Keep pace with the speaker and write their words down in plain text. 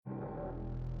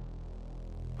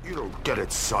You don't get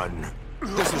it, son.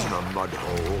 This isn't a mud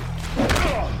hole.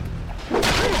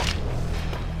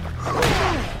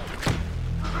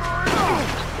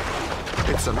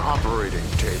 It's an operating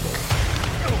table.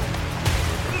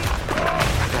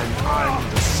 And I'm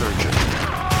the surgeon.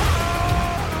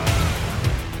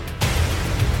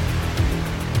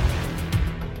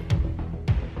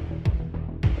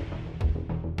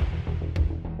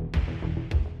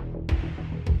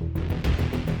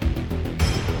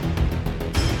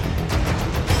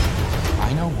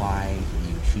 I know why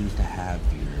you choose to have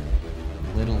your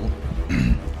little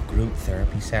group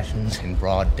therapy sessions in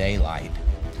broad daylight.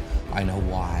 I know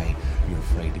why you're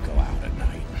afraid to go out at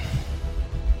night.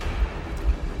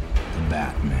 The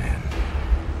Batman.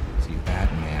 See,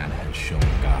 Batman has shown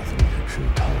Gotham their true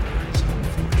colors,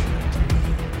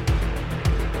 unfortunately.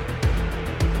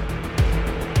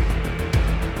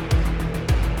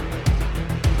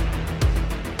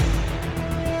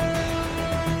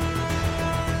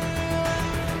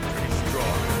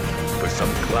 For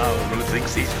some clown who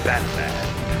thinks he's Batman.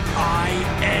 I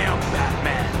am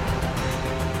Batman.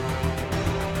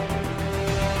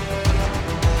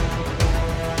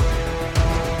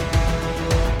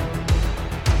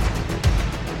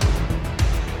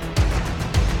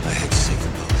 I had to save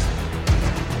them both.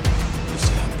 You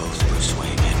see, I'm both Bruce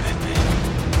Wayne and Batman.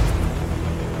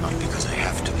 Not because I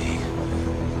have to be.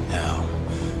 No.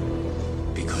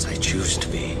 Because I choose to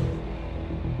be.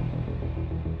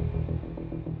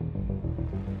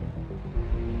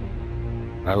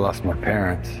 I lost my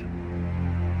parents.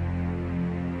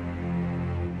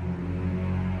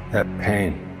 That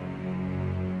pain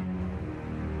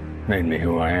made me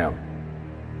who I am.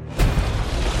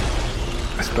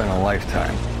 I spent a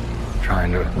lifetime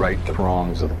trying to right the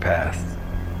wrongs of the past.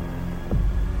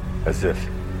 As if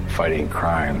fighting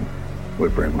crime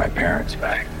would bring my parents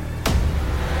back.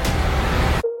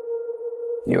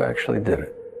 You actually did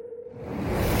it.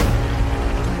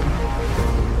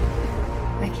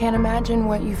 I can't imagine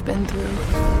what you've been through.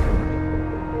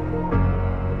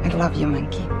 I love you,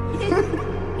 Monkey.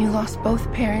 You lost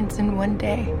both parents in one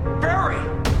day. Barry!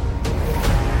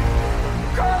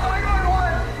 Call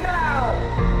 911 now!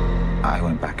 I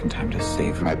went back in time to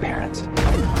save my parents.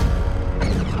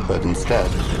 But instead,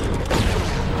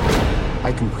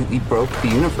 I completely broke the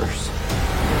universe.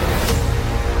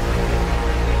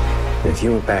 If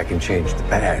you went back and changed the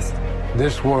past,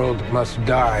 this world must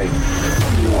die.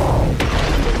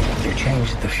 You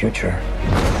changed the future.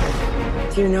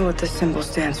 Do you know what this symbol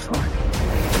stands for?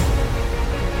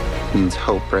 Means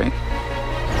hope, right?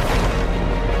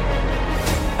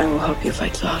 I will help you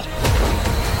fight Zod.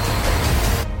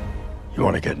 You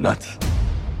want to get nuts?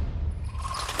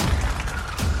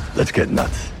 Let's get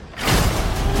nuts.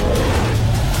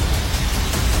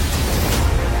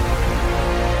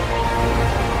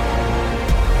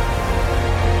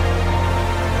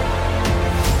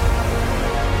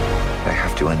 I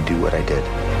have to undo what I did.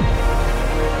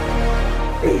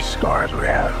 These scars we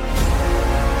have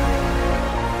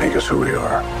make us who we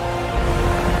are.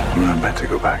 I'm not meant to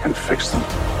go back and fix them.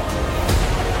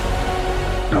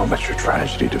 Don't let your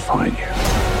tragedy define you.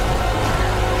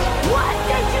 What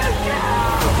did you do?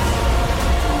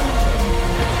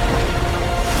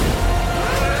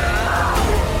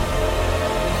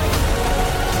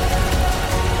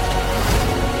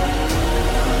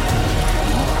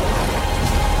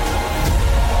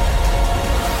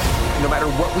 No matter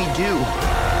what we do,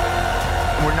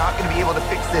 we're not going to be able to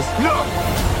fix this. No!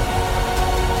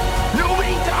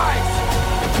 Nobody dies!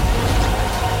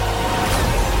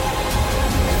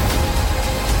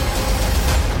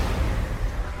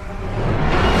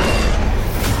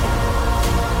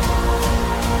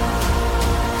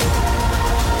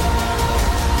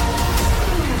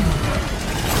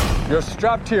 You're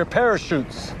strapped to your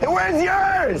parachutes. And where's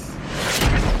yours?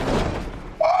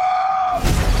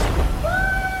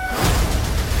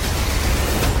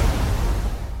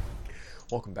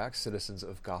 Welcome back, citizens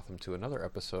of Gotham, to another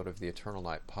episode of the Eternal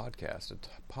Night Podcast, a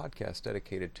podcast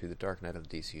dedicated to the Dark Knight of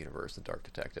the DC Universe, the Dark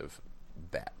Detective,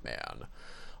 Batman.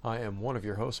 I am one of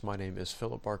your hosts. My name is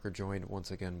Philip Barker, joined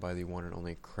once again by the one and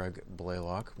only Craig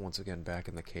Blaylock, once again back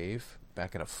in the cave,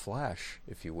 back in a flash,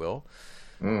 if you will.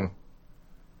 Pun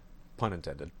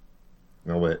intended.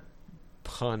 No bit.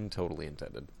 Pun totally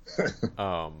intended.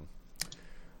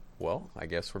 Well, I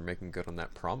guess we're making good on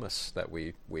that promise that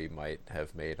we might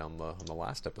have made on the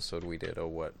last episode we did.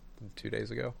 2 days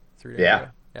ago? 3 days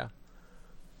ago? Yeah.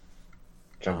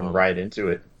 Jumping right into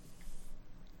it.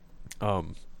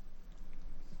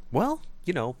 Well,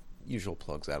 usual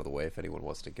plugs out of the way if anyone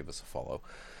wants to give us a follow.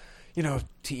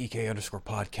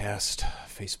 TEK_podcast,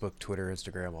 Facebook, Twitter,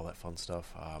 Instagram, all that fun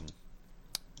stuff.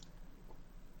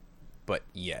 But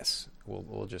yes,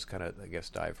 we'll just kind of, I guess,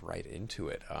 dive right into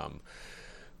it.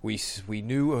 We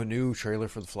knew a new trailer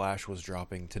for The Flash was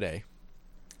dropping today,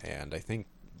 and I think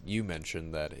you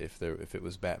mentioned that if it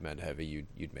was Batman heavy,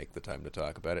 you'd make the time to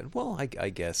talk about it. Well, I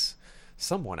guess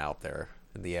someone out there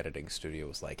in the editing studio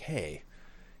was like, hey,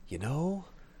 you know,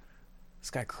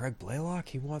 this guy Craig Blaylock,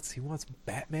 he wants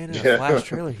Batman in a Flash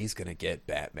trailer. He's gonna get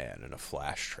Batman in a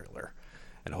Flash trailer,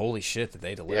 and holy shit, did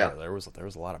they deliver? Yeah. There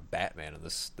was a lot of Batman in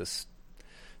this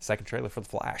second trailer for The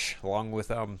Flash, along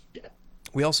with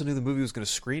We also knew the movie was going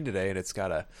to screen today, and it's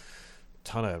got a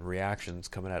ton of reactions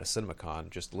coming out of CinemaCon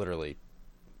just literally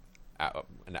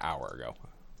an hour ago,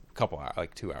 a couple hours,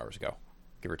 like 2 hours ago,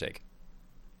 give or take.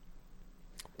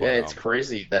 But, yeah, it's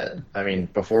crazy that, I mean,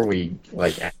 before we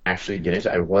like actually get into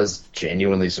it, I was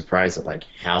genuinely surprised at like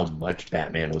how much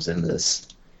Batman was in this.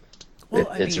 Well,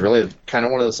 it's really kind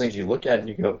of one of those things you look at and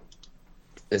you go,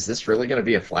 is this really going to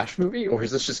be a Flash movie, or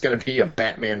is this just going to be a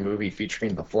Batman movie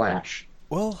featuring the Flash?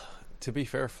 Well, to be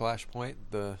fair, Flashpoint,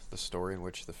 the story in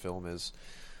which the film is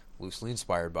loosely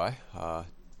inspired by,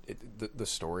 the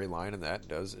storyline in that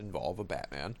does involve a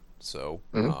Batman. So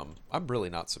I'm really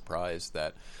not surprised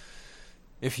that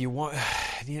if you want,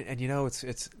 and you know,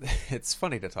 it's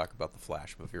funny to talk about the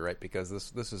Flash movie, right? Because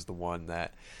this is the one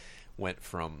that went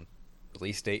from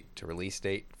release date to release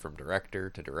date, from director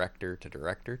to director to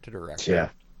director to director. Yeah.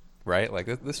 Right? Like,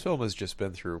 this film has just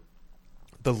been through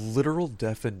the literal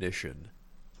definition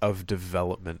of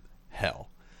development hell.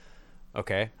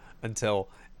 Okay? Until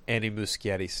Andy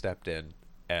Muschietti stepped in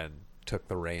and took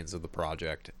the reins of the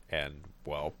project, and,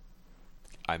 well,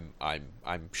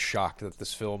 I'm shocked that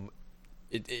this film...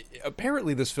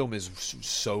 apparently this film is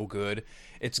so good.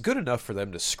 It's good enough for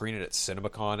them to screen it at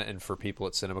CinemaCon, and for people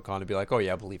at CinemaCon to be like, oh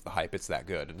yeah, believe the hype, it's that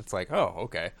good. And it's like, oh,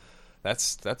 okay.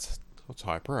 That's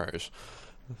high praise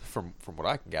from what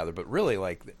I can gather. But really,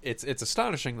 like, it's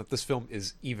astonishing that this film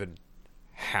is even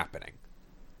happening.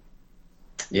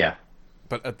 Yeah.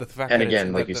 But the fact and that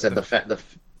again, like you said, the fact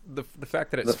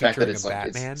that it's featuring a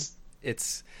Batman,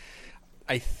 it's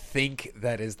I think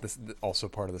that is also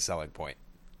part of the selling point.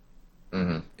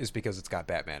 Is because it's got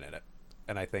Batman in it,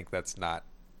 and I think that's not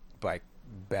by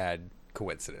bad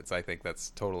coincidence. I think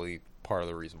that's totally part of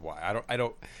the reason why.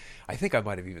 I think I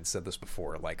might have even said this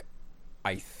before. Like,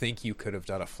 I think you could have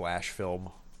done a Flash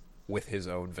film with his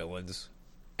own villains,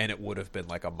 and it would have been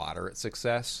like a moderate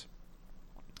success,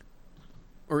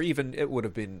 or even it would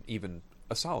have been even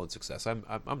a solid success. I'm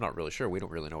not really sure. We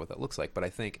don't really know what that looks like, but I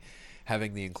think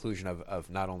having the inclusion of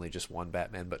not only just one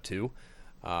Batman but two.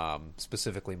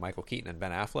 Specifically Michael Keaton and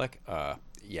Ben Affleck,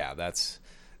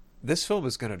 this film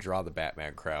is going to draw the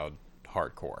Batman crowd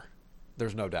hardcore.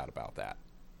 There's no doubt about that.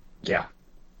 Yeah.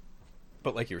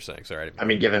 But like you were saying, sorry. I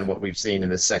mean, given what we've seen in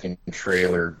the second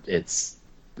trailer, it's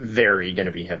very going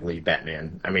to be heavily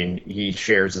Batman. I mean, he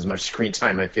shares as much screen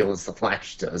time, I feel, as the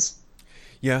Flash does.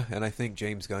 Yeah, and I think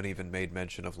James Gunn even made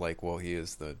mention of, like, well, he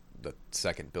is the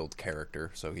second build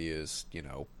character, so he is,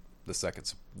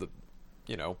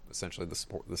 essentially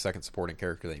the second supporting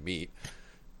character they meet,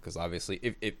 because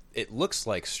obviously it looks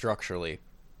like structurally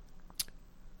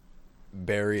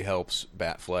Barry helps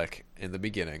Batfleck in the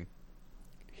beginning.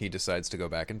 He decides to go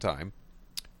back in time,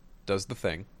 does the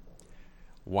thing,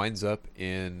 winds up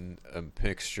in a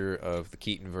mixture of the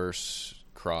Keatonverse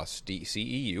cross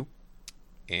DCEU,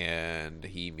 and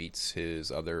he meets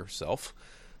his other self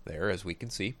there, as we can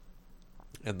see,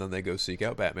 and then they go seek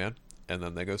out Batman, and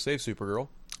then they go save Supergirl,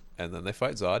 and then they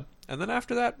fight Zod, and then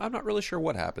after that, I'm not really sure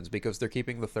what happens, because they're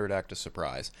keeping the third act a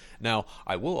surprise. Now,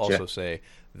 I will also say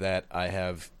that I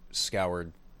have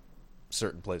scoured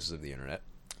certain places of the internet,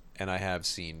 and I have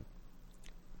seen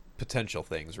potential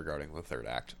things regarding the third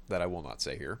act that I will not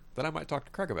say here, that I might talk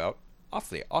to Craig about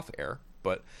off air,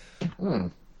 but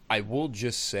I will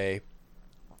just say,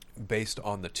 based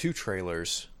on the two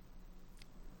trailers,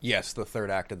 yes, the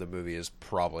third act of the movie is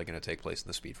probably going to take place in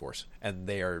the Speed Force, and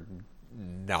they are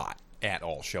not at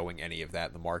all showing any of that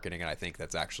in the marketing, and I think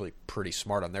that's actually pretty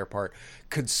smart on their part,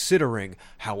 considering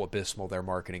how abysmal their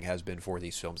marketing has been for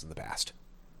these films in the past.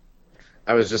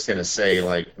 I was just going to say,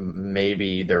 like,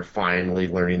 maybe they're finally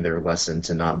learning their lesson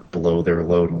to not blow their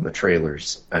load on the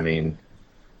trailers. I mean,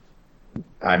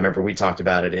 I remember we talked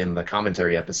about it in the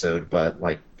commentary episode, but,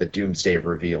 like, the Doomsday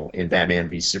reveal in Batman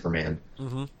v Superman,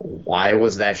 why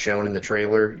was that shown in the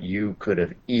trailer? You could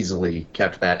have easily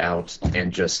kept that out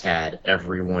and just had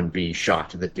everyone be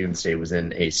shocked that Doomsday was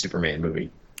in a Superman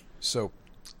movie. So,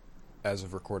 as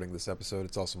of recording this episode,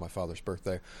 it's also my father's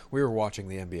birthday. We were watching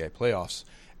the NBA playoffs,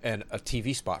 and a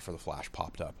TV spot for The Flash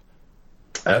popped up.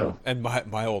 Oh. And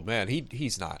my old man,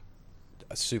 he's not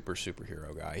a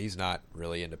superhero guy. He's not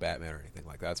really into Batman or anything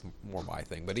like that. That's more my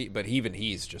thing. But even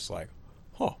he's just like,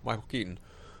 oh, Michael Keaton.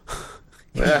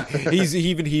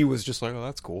 He was just like, oh,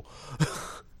 that's cool.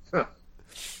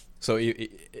 So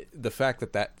the fact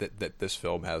that this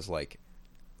film has like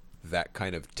that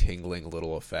kind of tingling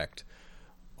little effect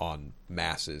on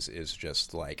masses is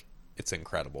just like, it's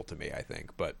incredible to me, I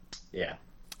think. But yeah,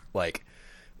 like,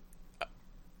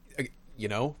 you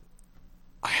know,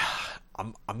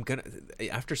 I'm gonna,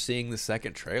 after seeing the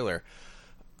second trailer,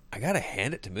 I gotta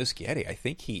hand it to Muschietti.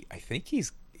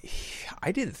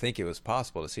 I didn't think it was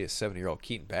possible to see a 70-year-old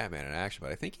Keaton Batman in action,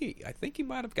 but I think he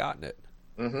might have gotten it.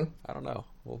 Mm-hmm. I don't know.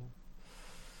 Well,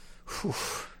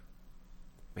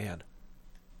 man,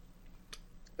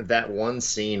 that one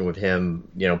scene with him,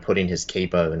 you know, putting his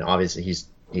cape up, and obviously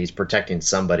he's protecting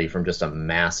somebody from just a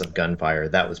massive gunfire.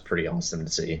 That was pretty awesome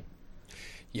to see.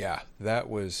 Yeah, there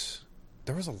was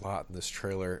a lot in this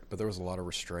trailer, but there was a lot of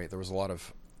restraint. There was a lot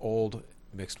of old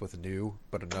mixed with new,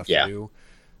 but enough new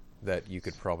that you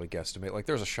could probably guesstimate. Like,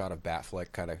 there's a shot of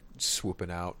Batfleck kind of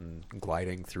swooping out and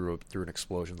gliding through an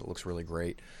explosion that looks really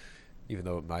great, even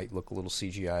though it might look a little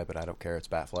CGI, but I don't care. It's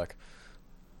Batfleck.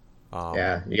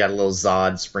 Yeah, you got a little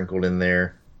Zod sprinkled in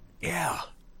there. Yeah.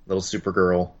 Little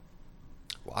Supergirl.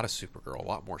 A lot of Supergirl. A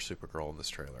lot more Supergirl in this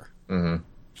trailer. Mm-hmm.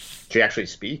 She actually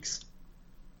speaks.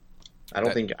 I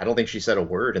don't think she said a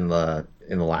word in the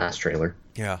last trailer.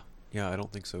 Yeah, I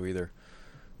don't think so either.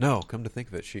 No, come to think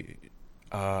of it, she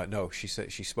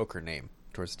said she spoke her name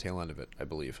towards the tail end of it, I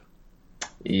believe.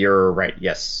 You're right.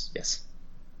 Yes.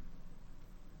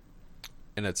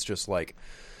 And it's just like,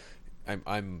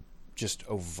 I'm just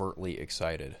overtly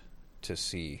excited to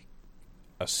see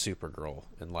a Supergirl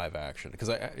in live action, because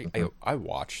I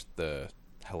watched the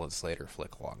Helen Slater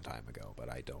flick a long time ago,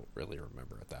 but I don't really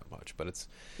remember it that much. But it's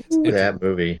that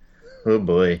movie. Oh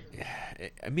boy.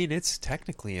 I mean, it's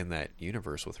technically in that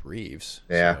universe with Reeves.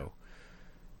 Yeah. So,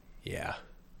 yeah.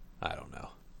 I don't know.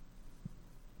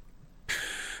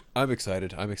 I'm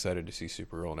excited. I'm excited to see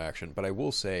Supergirl in action. But I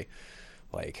will say,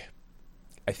 like,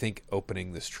 I think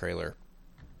opening this trailer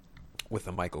with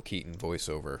a Michael Keaton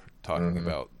voiceover talking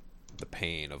about the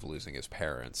pain of losing his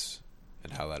parents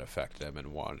and how that affected him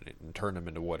and turned him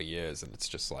into what he is, and it's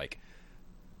just like,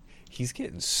 he's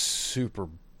getting super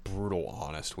brutal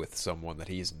honest with someone that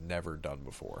he's never done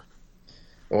before.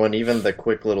 Well, and even the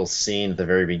quick little scene at the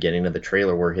very beginning of the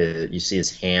trailer where you see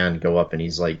his hand go up and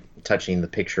he's like touching the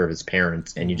picture of his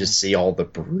parents, and you just see all the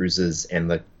bruises and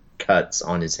the cuts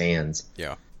on his hands.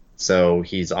 Yeah. So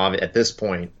he's at this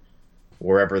point,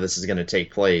 wherever this is going to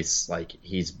take place, like,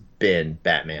 he's been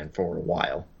Batman for a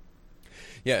while.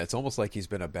 Yeah, it's almost like he's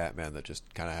been a Batman that just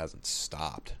kind of hasn't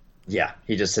stopped. Yeah,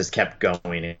 he just has kept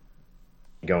going and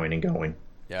going and going.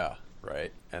 Yeah,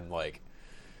 right. And like,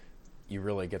 you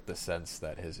really get the sense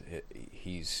that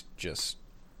he's just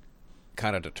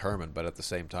kind of determined, but at the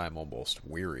same time almost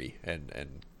weary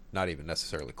and not even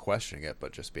necessarily questioning it,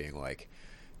 but just being like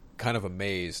kind of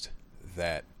amazed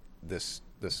that this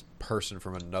person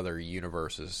from another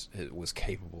universe was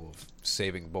capable of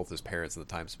saving both his parents in the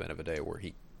time span of a day,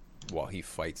 while he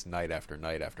fights night after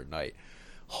night after night,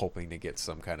 hoping to get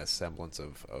some kind of semblance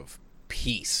of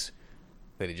peace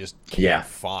that he just can't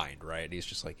find, right? And he's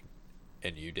just like,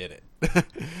 and you did it.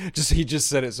 He just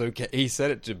said it he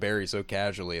said it to Barry so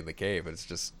casually in the cave. It's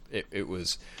just, it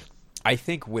was, I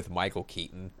think with Michael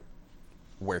Keaton,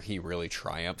 where he really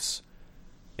triumphs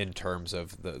in terms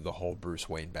of the whole Bruce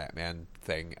Wayne Batman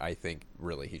thing, I think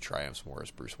really he triumphs more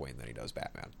as Bruce Wayne than he does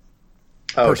Batman.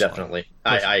 Oh, Personally. definitely.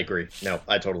 I agree. No,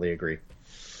 I totally agree.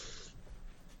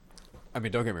 I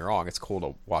mean, don't get me wrong. It's cool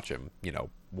to watch him,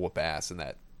 whoop ass in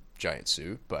that giant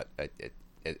suit, but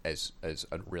as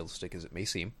unrealistic as it may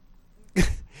seem,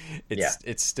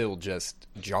 it's still just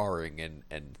jarring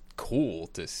and cool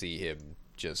to see him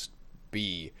just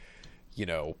be,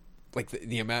 like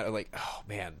the amount of, like, oh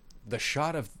man, the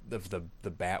shot of the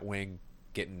Batwing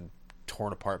getting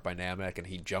torn apart by Namek and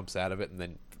he jumps out of it and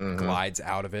then glides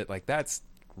out of it, like, that's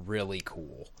really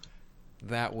cool.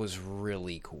 That was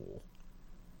really cool.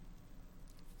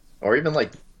 Or even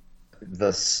like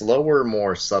the slower,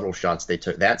 more subtle shots they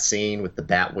took. That scene with the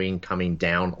Batwing coming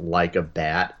down like a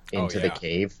bat into the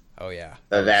cave. Oh yeah,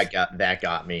 that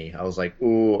got me. I was like,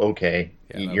 ooh, okay,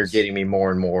 you're getting me more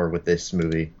and more with this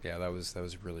movie. Yeah, that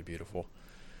was really beautiful.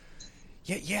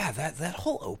 Yeah, that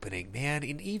whole opening, man,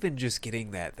 and even just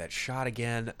getting that shot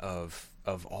again of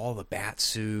all the bat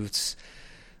suits,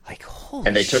 like, holy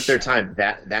and they took their time.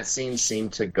 That scene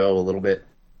seemed to go a little bit.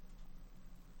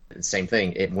 Same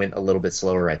thing. It went a little bit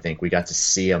slower. I think we got to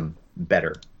see them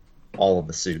better, all of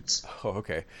the suits. Oh,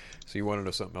 okay. So you want to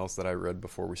know something else that I read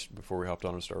before we hopped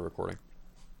on and started recording?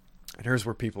 And here's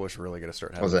where people are really going to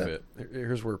start having a fit.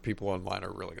 Here's where people online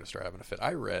are really going to start having a fit.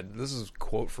 I read, this is a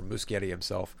quote from Muschietti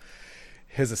himself,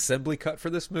 his assembly cut for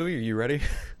this movie. Are you ready?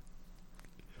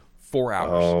 4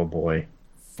 hours. Oh, boy.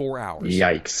 4 hours.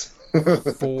 Yikes.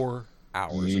 4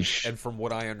 hours. Yeesh. And from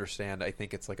what I understand, I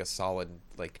think it's like a solid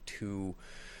like 2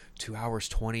 hours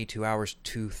 20, 2 hours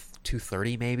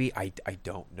 2:30 maybe. I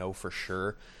don't know for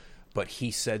sure. But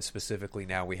he said specifically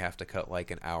now we have to cut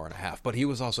like an hour and a half. But he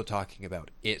was also talking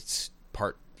about its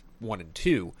part 1 and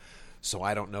 2. So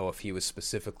I don't know if he was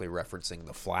specifically referencing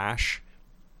The Flash.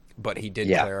 But he did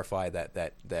clarify that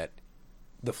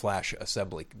the Flash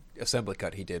assembly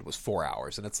cut he did was 4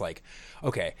 hours. And it's like,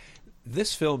 okay,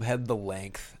 this film had the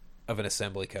length of an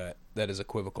assembly cut that is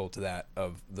equivocal to that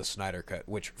of the Snyder cut,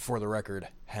 which, for the record,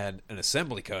 had an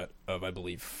assembly cut of, I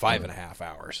believe, 5.5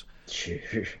 hours.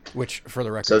 Which, for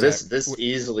the record, so this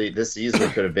easily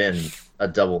could have been a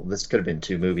double. This could have been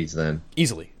 2 movies then.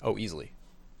 Easily, easily.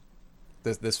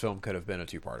 This film could have been a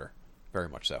 2-parter, very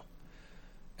much so.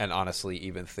 And honestly,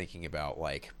 even thinking about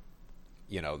like,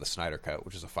 you know, the Snyder cut,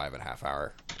 which is a 5.5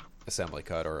 hour assembly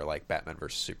cut, or like Batman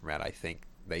vs Superman, I think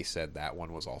they said that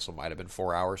one was also might have been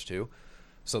 4 hours too.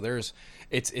 So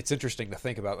it's interesting to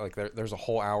think about, like there's a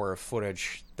whole hour of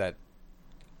footage that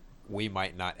we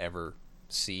might not ever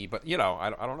see, but you know, I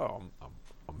don't know.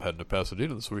 I'm heading to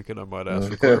Pasadena this weekend. I might ask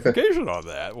for clarification on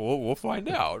that. We'll find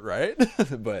out, right?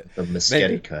 But the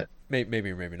Muschietti cut,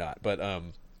 maybe or maybe not. But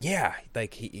yeah,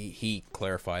 like he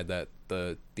clarified that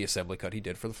the assembly cut he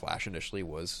did for the Flash initially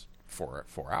was 4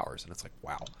 hours, and it's like,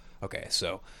 wow, okay,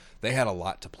 so they had a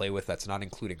lot to play with. That's not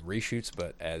including reshoots,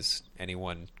 but as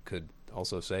anyone could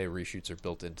also say, reshoots are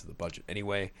built into the budget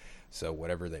anyway. So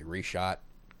whatever they reshot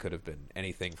could have been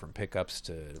anything from pickups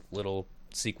to little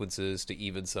sequences to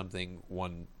even something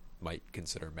one might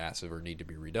consider massive or need to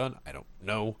be redone. I don't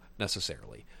know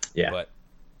necessarily. Yeah. But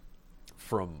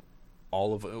from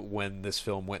all of when this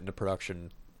film went into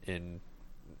production in,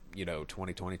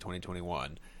 2020,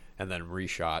 2021, and then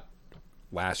reshot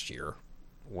last year,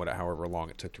 however long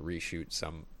it took to reshoot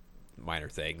some minor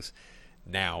things,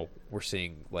 now we're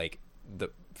seeing like the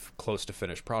close to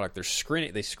finished product. They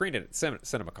screened it at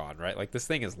CinemaCon, right? Like this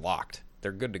thing is locked.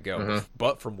 They're good to go. Mm-hmm.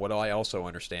 But from what I also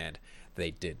understand,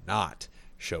 they did not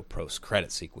show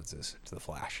post-credit sequences to the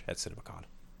Flash at CinemaCon.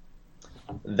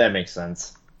 That makes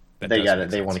sense. They got it.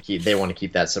 They want to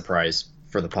keep that surprise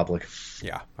for the public.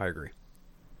 Yeah, I agree.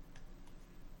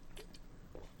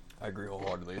 I agree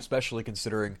wholeheartedly, especially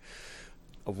considering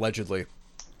allegedly,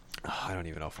 I don't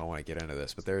even know if I want to get into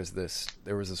this, but there was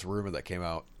this rumor that came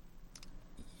out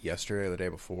yesterday or the day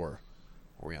before.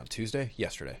 Were we on Tuesday?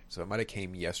 Yesterday. So it might have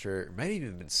came yesterday, it might have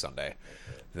even been Sunday,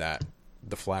 that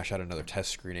The Flash had another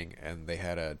test screening and they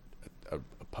had a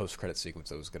post-credit sequence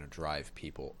that was going to drive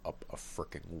people up a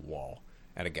freaking wall.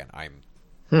 And again, I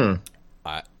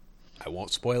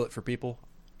won't spoil it for people.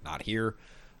 Not here.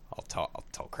 I'll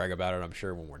tell Craig about it, I'm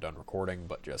sure, when we're done recording.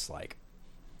 But just like,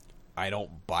 I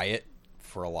don't buy it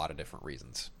for a lot of different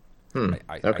reasons.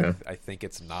 I think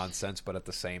it's nonsense, but at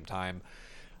the same time,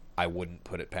 I wouldn't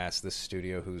put it past this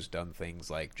studio who's done things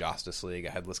like Justice League, a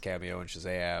headless cameo in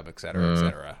Shazam, et cetera, et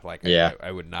cetera. Like, yeah.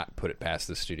 I would not put it past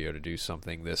this studio to do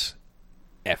something this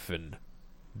effing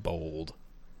bold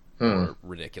or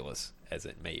ridiculous as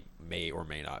it may or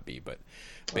may not be. But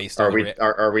based on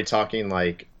are we talking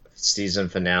like season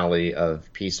finale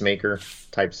of Peacemaker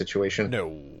type situation?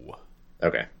 No.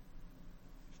 Okay.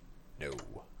 No,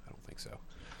 I don't think so.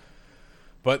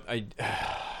 But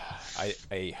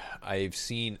I've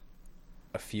seen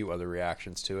a few other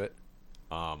reactions to it.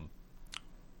 I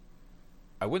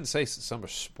wouldn't say some are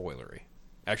spoilery.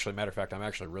 Actually, matter of fact, I'm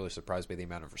actually really surprised by the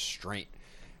amount of restraint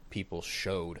people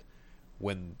showed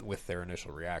with their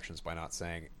initial reactions by not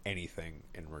saying anything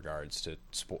in regards to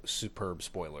superb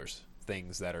spoilers,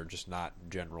 things that are just not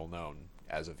general known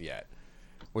as of yet,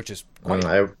 which is quite.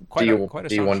 Do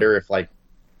you wonder if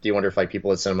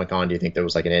people at CinemaCon, do you think there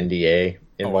was like an NDA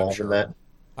involved in that?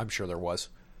 I'm sure there was.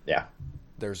 Yeah.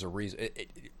 There's a reason.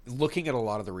 Looking at a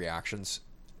lot of the reactions,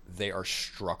 they are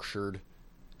structured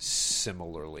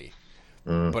similarly.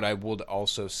 But I would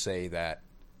also say that,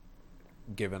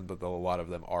 given that a lot of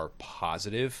them are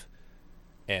positive,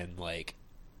 and like,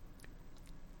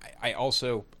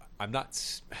 I'm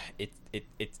not.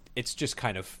 It's just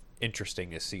kind of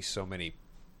interesting to see so many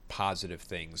positive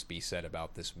things be said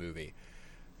about this movie,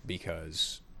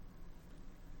 because,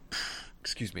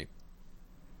 excuse me.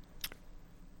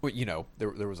 Well,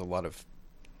 there was a lot of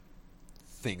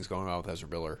things going on with Ezra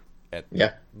Miller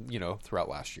throughout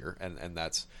last year, and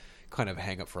that's kind of a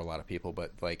hang up for a lot of people.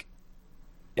 But like,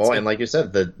 and like you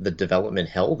said, the development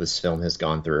hell this film has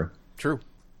gone through. True.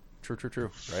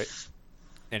 True. Right.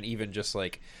 And even just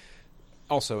like,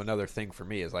 also another thing for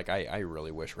me is like, I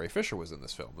really wish Ray Fisher was in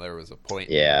this film. There was a point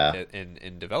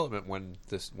in development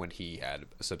when he had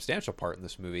a substantial part in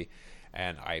this movie,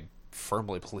 and I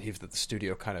firmly believe that the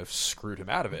studio kind of screwed him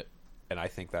out of it. And I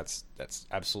think that's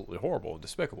absolutely horrible and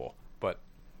despicable. But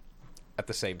at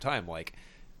the same time, like,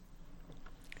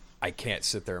 I can't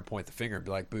sit there and point the finger and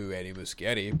be like, boo Eddie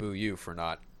Muschietti, boo you for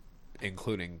not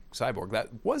including Cyborg. That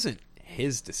wasn't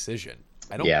his decision.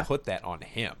 I don't put that on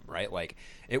him, right? Like,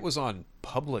 it was on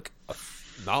public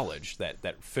knowledge that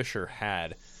Fisher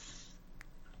had,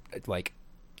 like,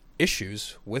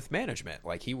 issues with management.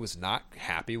 Like, he was not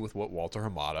happy with what Walter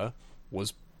Hamada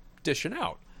was dishing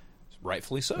out.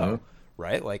 Rightfully so,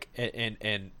 right? Like,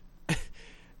 and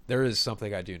there is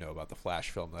something I do know about the Flash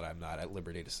film that I'm not at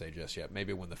liberty to say just yet.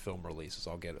 Maybe when the film releases,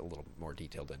 I'll get a little more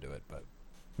detailed into it, but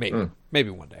maybe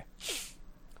one day.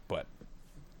 But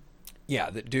yeah,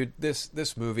 dude,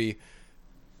 this movie,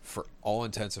 for all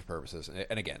intents and purposes,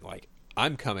 and again, like,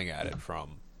 I'm coming at it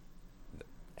from,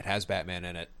 it has Batman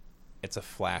in it. It's a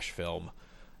Flash film.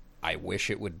 I wish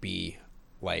it would be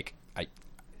like,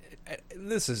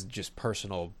 this is just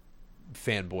personal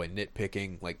fanboy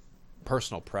nitpicking, like,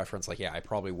 personal preference. Like, yeah, I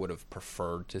probably would have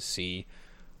preferred to see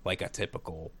like a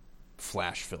typical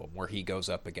Flash film where he goes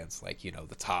up against, like, you know,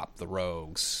 the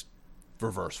Rogues,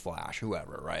 Reverse Flash,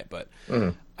 whoever, right? But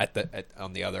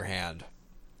on the other hand,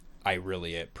 I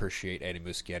really appreciate Eddie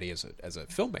Muschietti as a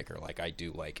filmmaker. Like, I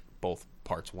do like both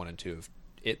parts 1 and 2 of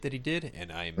it that he did,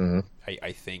 and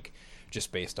I think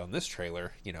just based on this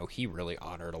trailer, you know, he really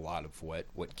honored a lot of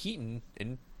what Keaton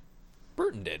and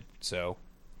Burton did. So,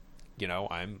 you know,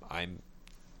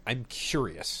 I'm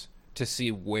curious to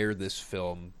see where this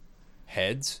film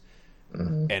heads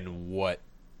and what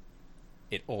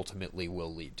it ultimately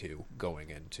will lead to going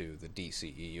into the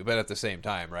DCEU. But at the same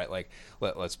time, right, like,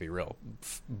 let's be real,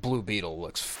 Blue Beetle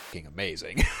looks fucking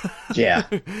amazing. Yeah.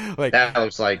 Like, that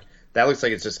looks like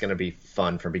it's just going to be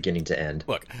fun from beginning to end.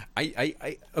 Look,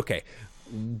 I okay,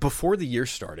 before the year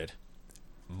started,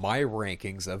 my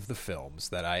rankings of the films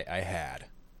that I had,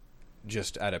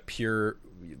 just at a pure,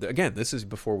 again, this is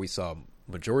before we saw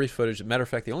majority footage. Matter of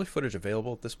fact, the only footage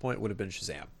available at this point would have been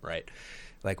Shazam, right?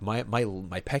 Like,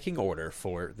 my pecking order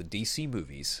for the DC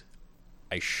movies,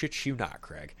 I shit you not,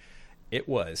 Craig, it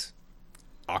was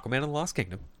Aquaman and the Lost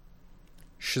Kingdom,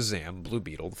 Shazam, Blue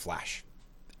Beetle, The Flash.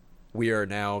 We are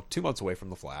now 2 months away from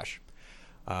The Flash.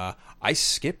 I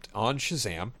skipped on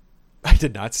Shazam. I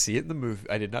did not see it in the movie.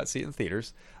 I did not see it in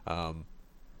theaters.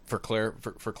 For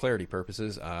clarity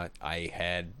purposes, I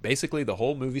had basically the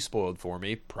whole movie spoiled for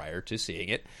me prior to seeing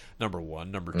it. Number one.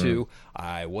 Number two,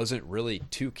 I wasn't really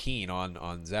too keen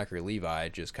on Zachary Levi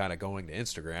just kind of going to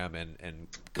Instagram and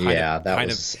that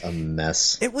was a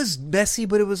mess. It was messy,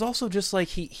 but it was also just like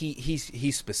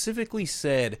he specifically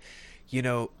said, you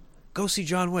know, go see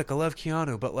John Wick. I love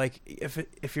Keanu, but like,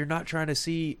 if you're not trying to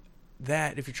see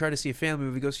that, if you're trying to see a family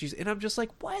movie, go see. And I'm just like,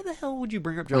 why the hell would you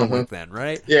bring up John Wick then,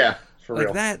 right? Yeah. For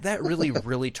like real. that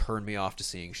really turned me off to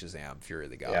seeing Shazam: Fury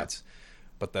of the Gods. Yeah.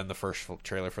 But then the first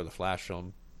trailer for the Flash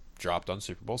film dropped on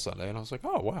Super Bowl Sunday, and I was like,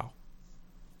 oh wow.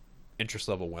 Interest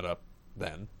level went up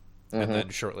then, and then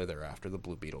shortly thereafter, the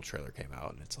Blue Beetle trailer came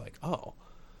out, and it's like, oh,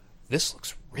 this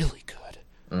looks really good,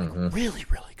 like, really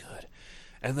good.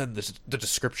 And then the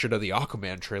description of the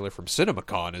Aquaman trailer from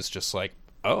CinemaCon is just like,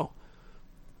 oh,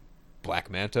 Black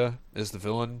Manta is the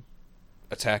villain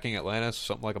attacking Atlantis,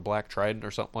 something like a black trident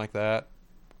or something like that.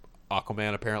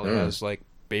 Aquaman apparently has like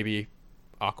baby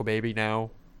Aqua Baby now.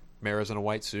 Mara's in a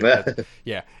white suit.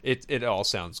 Yeah, it all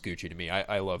sounds Gucci to me.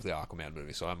 I love the Aquaman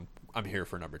movie, so I'm here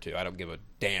for number 2. I don't give a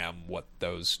damn what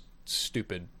those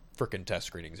stupid frickin' test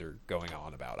screenings are going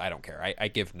on about. I don't care. I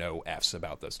give no F's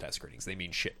about those test screenings. They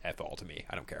mean shit F all to me.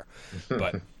 I don't care.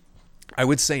 But I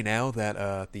would say now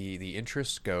that the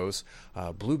interest goes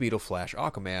Blue Beetle, Flash,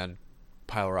 Aquaman,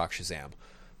 Pile Rock, Shazam.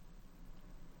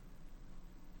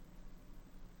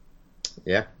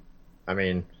 Yeah. I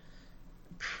mean,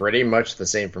 pretty much the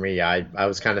same for me. I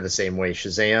was kind of the same way.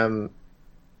 Shazam,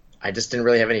 I just didn't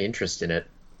really have any interest in it.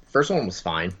 First one was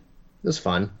fine. It was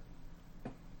fun.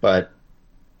 But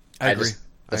I agree.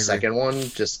 The second one,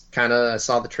 just kind of, I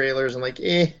saw the trailers and like,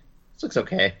 this looks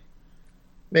okay.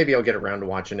 Maybe I'll get around to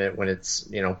watching it when it's,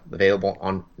 you know, available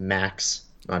on Max,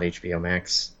 not HBO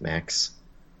Max. Max.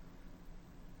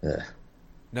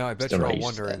 No, I bet you're all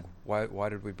wondering why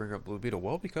did we bring up Blue Beetle?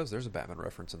 Well, because there's a Batman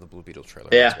reference in the Blue Beetle trailer.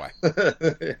 Yeah. That's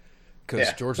why.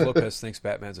 Because George Lopez thinks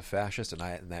Batman's a fascist,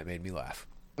 and that made me laugh.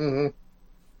 But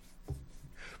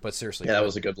seriously, that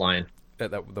was a good line.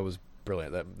 That was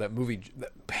brilliant. That movie,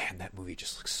 that movie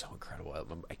just looks so incredible.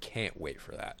 I can't wait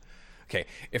for that. okay,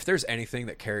 if there's anything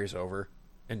that carries over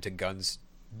into Gunn's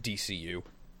DCU,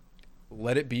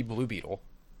 let it be Blue Beetle,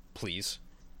 please,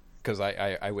 because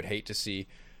I would hate to see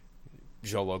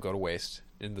Jolo go to waste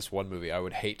in this one movie. I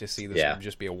would hate to see this one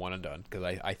just be a one and done, because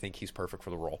I think he's perfect for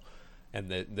the role, and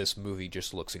this movie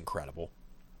just looks incredible.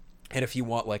 And if you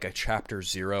want like a chapter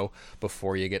 0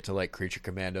 before you get to like Creature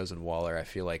Commandos and Waller, I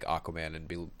feel like Aquaman and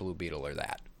Blue Beetle are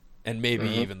that, and maybe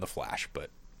even the Flash. But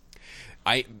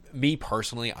me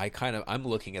personally, I'm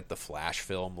looking at the Flash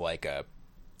film like a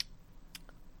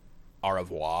au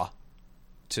revoir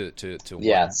to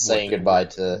saying goodbye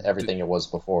to everything it was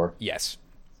before. Yes,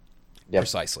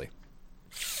 precisely.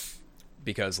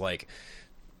 Because like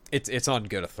it's on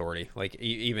good authority. Like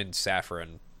even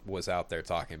Safran was out there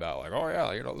talking about like, oh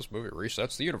yeah, this movie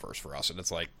resets the universe for us, and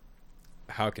it's like,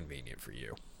 how convenient for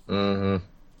you.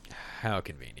 How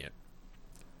convenient.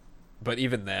 But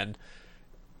even then,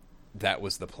 that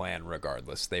was the plan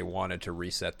regardless. They wanted to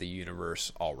reset the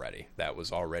universe already. That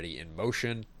was already in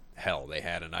motion. Hell, they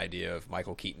had an idea of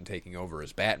Michael Keaton taking over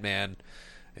as Batman,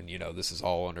 and this is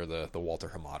all under the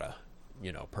Walter Hamada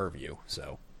purview.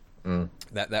 So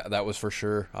that was for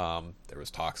sure. There was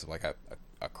talks of like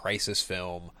a crisis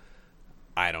film.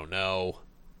 I don't know.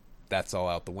 That's all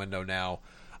out the window now.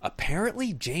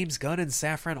 Apparently, James Gunn and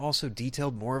Safran also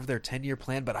detailed more of their 10-year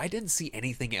plan, but I didn't see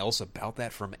anything else about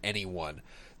that from anyone.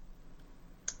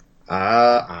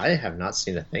 I have not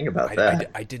seen a thing about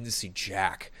that. I didn't see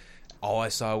jack. All I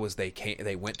saw was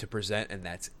they went to present, and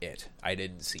that's it. I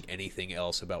didn't see anything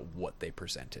else about what they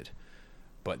presented.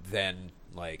 But then,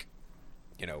 like,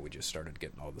 we just started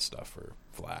getting all the stuff for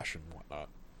Flash and whatnot.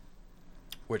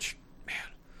 Which, man,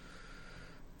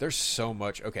 there's so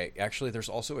much. Okay, actually, there's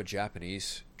also a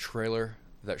Japanese trailer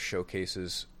that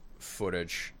showcases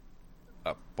footage,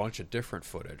 a bunch of different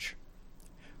footage.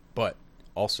 But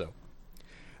also,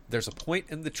 there's a point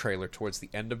in the trailer, towards the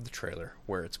end of the trailer,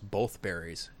 where it's both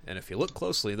Barrys. And if you look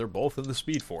closely, they're both in the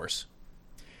Speed Force.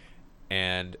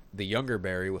 And the younger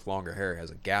Barry with longer hair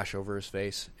has a gash over his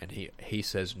face, and he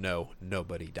says, no,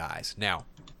 nobody dies. Now,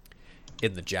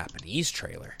 in the Japanese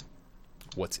trailer,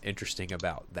 what's interesting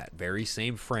about that very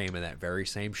same frame and that very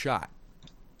same shot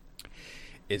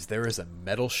is there is a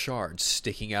metal shard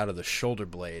sticking out of the shoulder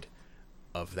blade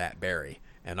of that Barry.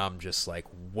 And I'm just like,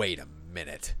 wait a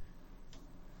minute.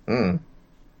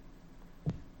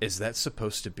 Is that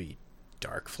supposed to be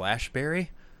Dark Flash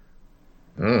Barry?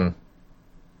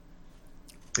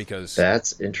 Because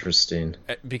that's interesting.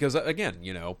 Because again,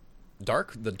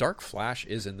 the Dark Flash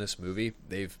is in this movie.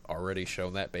 They've already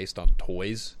shown that based on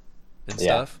toys and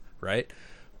stuff, right?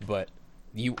 But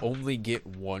you only get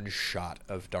one shot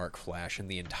of Dark Flash in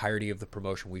the entirety of the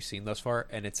promotion we've seen thus far,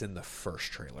 and it's in the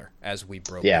first trailer, as we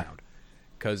broke down.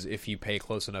 Because if you pay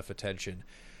close enough attention,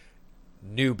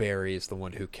 New Barry is the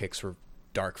one who kicks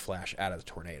Dark Flash out of the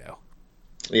tornado.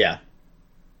 Yeah.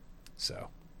 So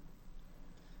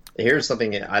here's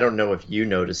something, I don't know if you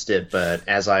noticed it, but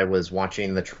as I was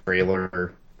watching the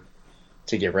trailer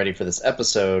to get ready for this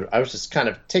episode, I was just kind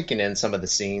of taking in some of the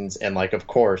scenes, and like, of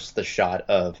course, the shot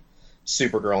of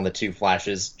Supergirl and the two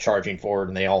Flashes charging forward,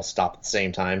 and they all stop at the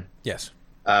same time. Yes.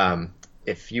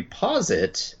 If you pause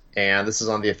it, and this is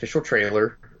on the official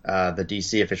trailer, the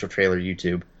DC official trailer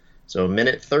YouTube, so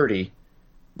minute 30,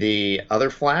 the other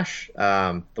Flash,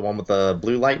 the one with the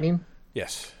blue lightning.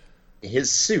 Yes.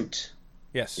 His suit.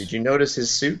 Yes. Did you notice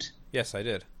his suit? Yes, I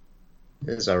did.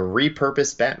 It is a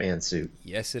repurposed Batman suit.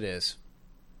 Yes, it is.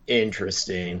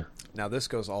 Interesting. Now, this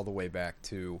goes all the way back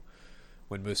to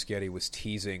when Muschietti was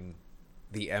teasing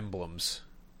the emblems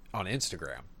on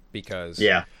Instagram. Because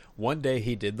one day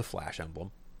he did the Flash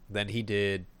emblem, then he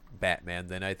did Batman,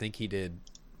 then I think he did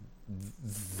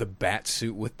the bat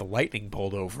suit with the lightning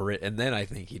bolt over it, and then I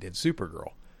think he did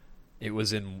Supergirl. It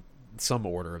was in some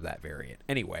order of that variant.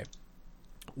 Anyway,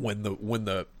 when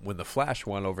the Flash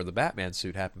one over the Batman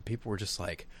suit happened, people were just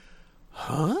like,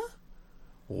 "Huh?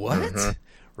 What?"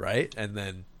 Right? And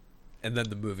then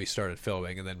the movie started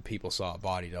filming, and then people saw a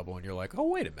body double, and you're like, "Oh,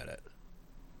 wait a minute,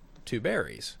 two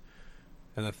Barrys,"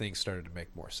 and then things started to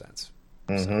make more sense.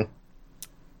 So,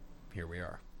 here we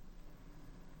are.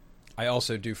 I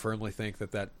also do firmly think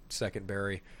that second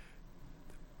Barry,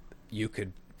 you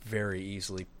could very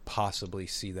easily possibly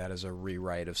see that as a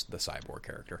rewrite of the Cyborg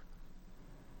character.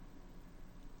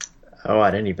 Oh, I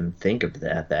didn't even think of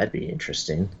that. That'd be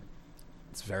interesting.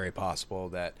 It's very possible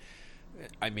that,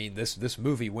 I mean, this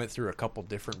movie went through a couple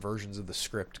different versions of the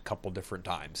script a couple different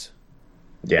times.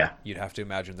 Yeah. You'd have to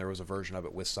imagine there was a version of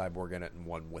it with Cyborg in it and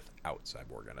one without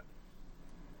Cyborg in it.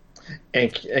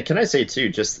 And can I say, too,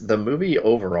 just the movie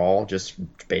overall, just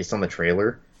based on the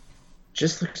trailer,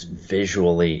 just looks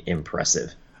visually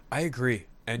impressive. I agree.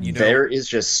 And there is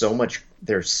just so much.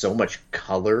 There's so much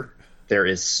color. There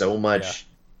is so much.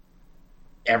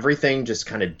 Yeah. Everything just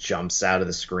kind of jumps out of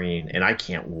the screen, and I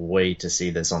can't wait to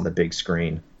see this on the big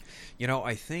screen.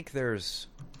 I think there's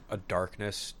a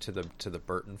darkness to the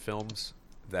Burton films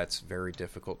that's very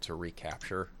difficult to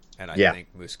recapture, and I think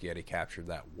Muschietti captured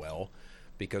that well,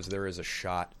 because there is a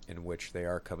shot in which they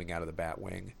are coming out of the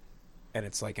Batwing, and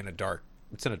it's like in a dark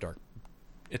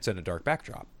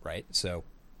backdrop, right? So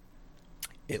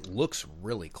it looks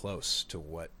really close to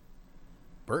what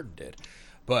Burton did.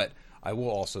 But I will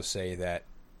also say that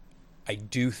I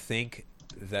do think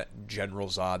that General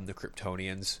Zod and the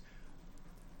Kryptonians,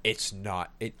 it's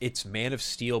Man of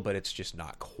Steel, but it's just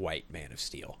not quite Man of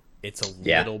Steel. It's a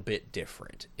little bit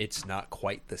different. It's not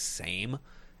quite the same,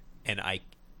 and I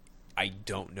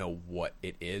don't know what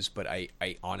it is, but I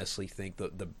honestly think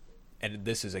the and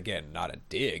this is, again, not a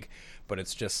dig, but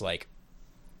it's just like,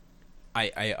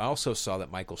 I also saw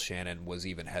that Michael Shannon was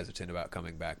even hesitant about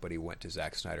coming back, but he went to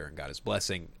Zack Snyder and got his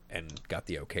blessing and got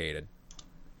the okay to,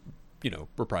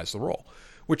 reprise the role.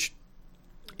 Which,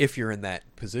 if you're in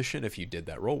that position, if you did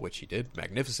that role, which he did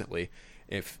magnificently,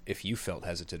 if you felt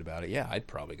hesitant about it, I'd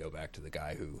probably go back to the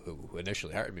guy who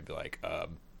initially hired me and be like,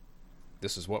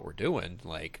 this is what we're doing,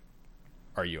 like,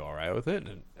 are you all right with it?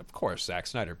 And of course, Zack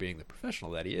Snyder, being the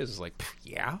professional that he is like,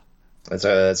 yeah. That's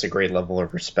a great level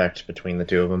of respect between the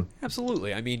two of them.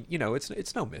 Absolutely. I mean,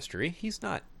 it's no mystery. He's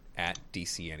not at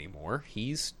DC anymore.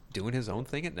 He's doing his own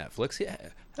thing at Netflix. Yeah,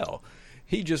 hell,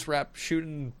 he just wrapped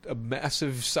shooting a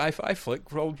massive sci-fi flick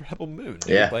called Rebel Moon.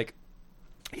 Dude. Yeah. Like,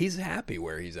 he's happy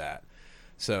where he's at.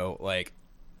 So, like,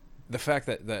 the fact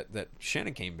that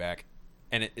Shannon came back,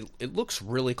 and it looks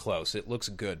really close. It looks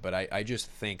good, but I just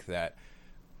think that,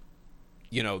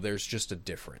 there's just a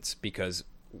difference, because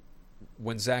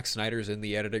when Zack Snyder's in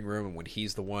the editing room and when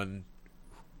he's the one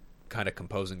kind of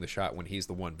composing the shot, when he's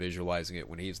the one visualizing it,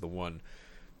 when he's the one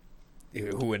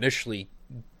who initially,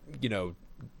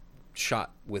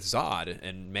 shot with Zod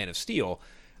and Man of Steel,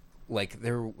 like,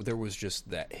 there was just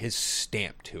that, his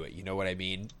stamp to it, you know what I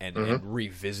mean? And, and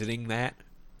revisiting that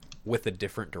with a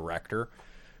different director,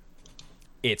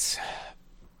 it's,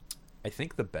 I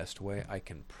think the best way I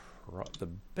can the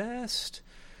best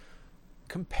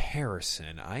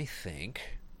comparison, I think,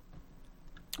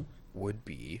 would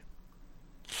be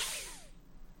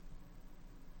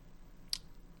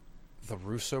the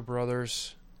Russo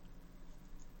brothers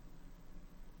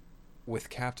with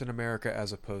Captain America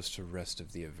as opposed to rest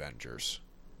of the Avengers.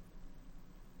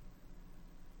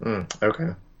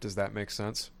 Okay. Does that make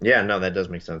sense? Yeah, no, that does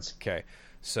make sense. Okay.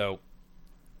 So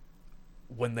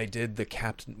when they did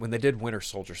Winter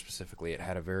Soldier specifically, it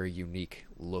had a very unique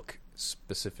look,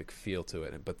 specific feel to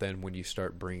it. But then when you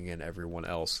start bringing in everyone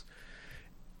else,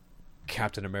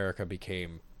 Captain America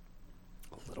became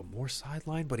a little more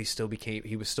sidelined, but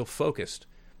he was still focused.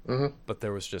 But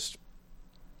there was just,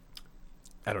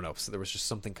 I don't know, so there was just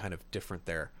something kind of different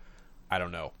there. I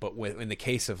don't know. But in the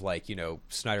case of, like,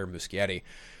 Snyder and Muschietti,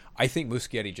 I think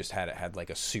Muschietti just had like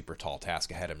a super tall task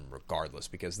ahead of him regardless,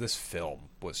 because this film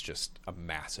was just a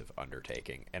massive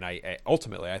undertaking. And I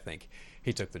ultimately, I think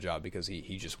he took the job because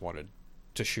he just wanted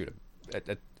to shoot,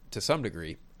 to some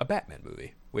degree, a Batman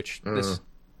movie, which this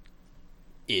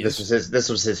is. This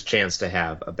was his chance to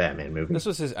have a Batman movie. This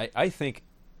was his. I think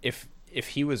if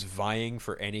he was vying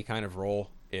for any kind of role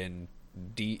in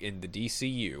the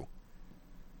DCU,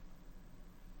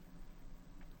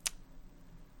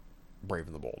 Brave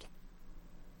and the Bold.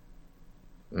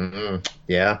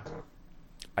 Yeah.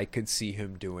 I could see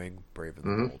him doing Brave and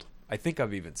the Bold. I think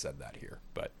I've even said that here,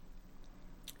 but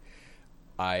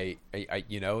I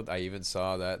even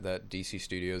saw that DC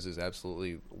Studios is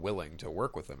absolutely willing to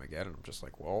work with him again, and I'm just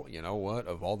like, well, you know what?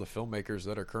 Of all the filmmakers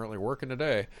that are currently working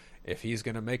today, if he's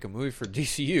going to make a movie for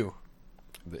DCU,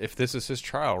 if this is his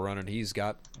trial run and he's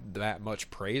got that much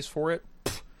praise for it,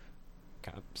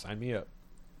 kind of sign me up.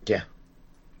 Yeah.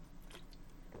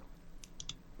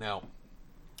 Now,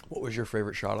 what was your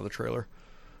favorite shot of the trailer?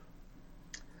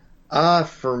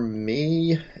 For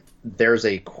me, there's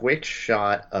a quick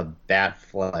shot of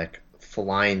Batfleck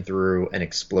flying through an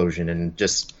explosion, and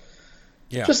just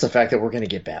the fact that we're going to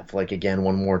get Batfleck again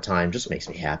one more time just makes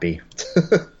me happy.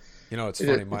 It's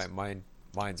funny.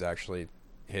 Mine's actually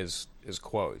his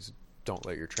quote is, "Don't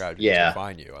let your tragedy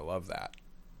define you." I love that.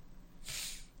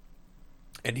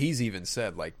 And he's even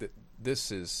said, like, that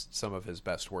this is some of his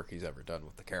best work he's ever done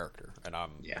with the character, and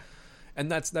and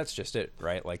that's just it,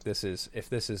 right? Like, if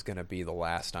this is going to be the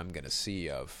last I'm going to see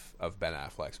of Ben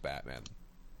Affleck's Batman,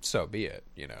 so be it.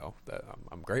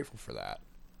 I'm grateful for that.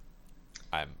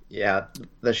 Yeah,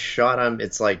 the shot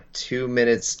it's like 2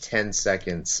 minutes 10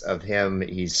 seconds of him.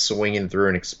 He's swinging through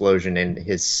an explosion, and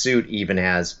his suit even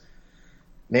has,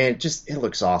 man, it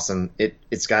looks awesome.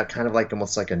 It's got kind of like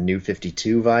almost like a New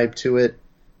 52 vibe to it,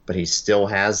 but he still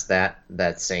has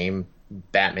that same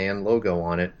Batman logo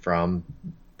on it from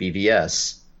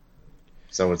BVS.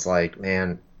 So it's like,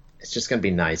 man, it's just gonna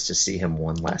be nice to see him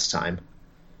one last time.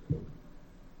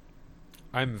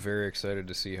 I'm very excited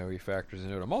to see how he factors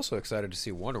into it. I'm also excited to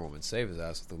see Wonder Woman save his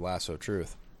ass with the lasso of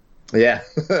truth. Yeah.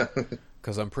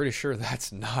 Because I'm pretty sure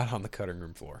that's not on the cutting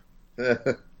room floor.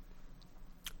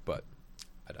 But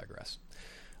I digress.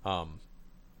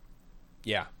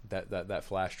 Yeah, that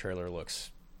Flash trailer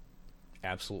looks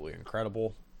absolutely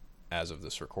incredible. As of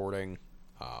this recording,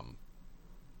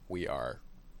 we are,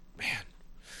 man,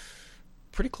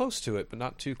 pretty close to it, but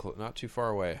not too far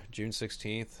away. June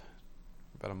 16th.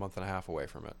 About a month and a half away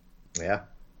from it. Yeah.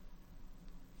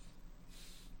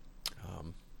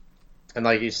 And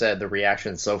like you said, the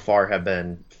reactions so far have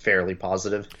been fairly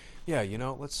positive. Yeah,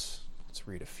 let's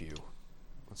read a few.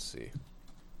 Let's see.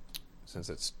 Since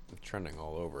it's trending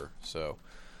all over. So,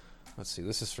 let's see.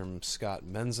 This is from Scott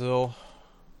Menzel,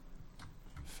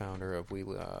 founder of We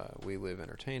Live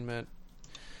Entertainment.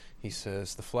 He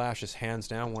says, "The Flash is hands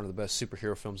down one of the best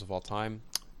superhero films of all time.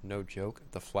 No joke.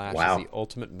 The Flash is the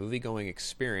ultimate movie-going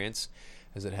experience,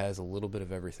 as it has a little bit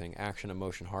of everything. Action,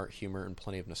 emotion, heart, humor, and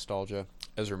plenty of nostalgia.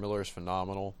 Ezra Miller is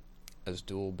phenomenal as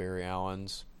dual Barry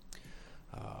Allen's.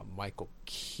 Michael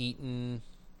Keaton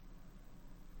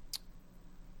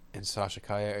and Sasha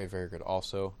Kaye are very good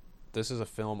also. This is a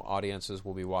film audiences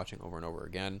will be watching over and over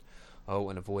again. Oh,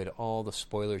 and avoid all the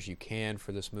spoilers you can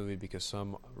for this movie because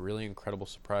some really incredible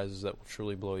surprises that will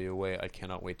truly blow you away. I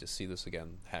cannot wait to see this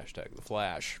again. Hashtag The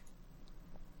Flash."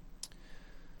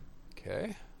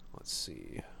 Okay, let's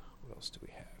see. What else do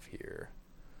we have here?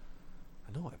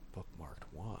 I know I bookmarked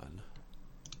one.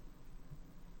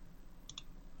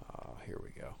 Here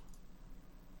we go.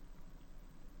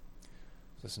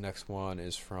 This next one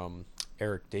is from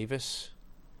Eric Davis,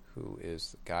 who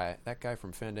is that guy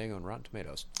from Fandango and Rotten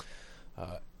Tomatoes.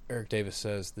 Eric Davis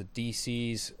says,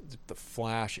 The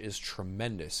Flash is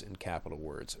tremendous in capital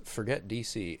words. Forget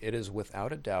DC. It is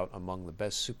without a doubt among the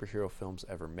best superhero films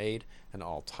ever made. An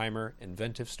all-timer,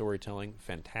 inventive storytelling,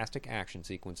 fantastic action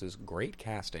sequences, great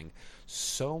casting,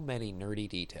 so many nerdy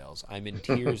details. I'm in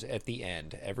tears at the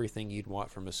end. Everything you'd want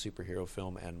from a superhero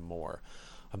film and more.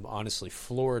 I'm honestly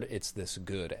floored it's this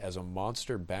good. As a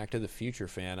monster Back to the Future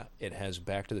fan, it has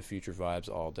Back to the Future vibes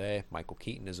all day. Michael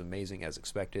Keaton is amazing as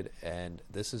expected, and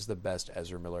this is the best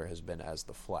Ezra Miller has been as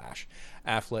the Flash.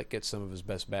 Affleck gets some of his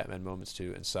best Batman moments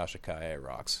too, and Sasha Kaye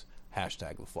rocks.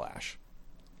 Hashtag The Flash.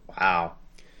 Wow.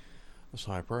 That's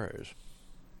high praise.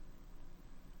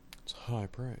 It's high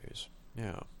praise.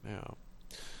 Yeah.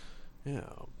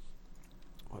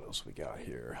 What else we got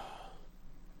here?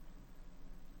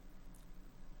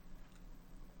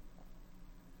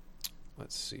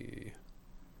 Let's see.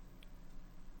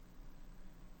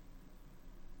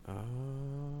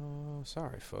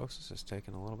 Sorry, folks. This is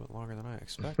taking a little bit longer than I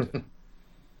expected.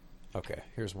 Okay,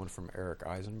 here's one from Eric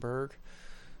Eisenberg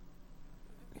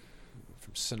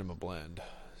from Cinema Blend.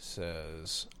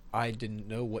 Says, I didn't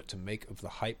know what to make of the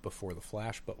hype before The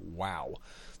Flash, but wow.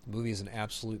 The movie is an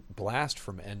absolute blast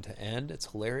from end to end.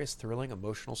 It's hilarious, thrilling,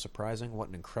 emotional, surprising. What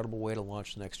an incredible way to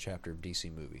launch the next chapter of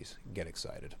DC movies. Get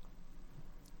excited.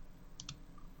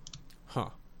 Huh.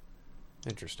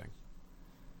 Interesting.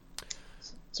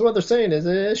 So what they're saying is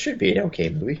it should be an okay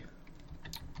movie.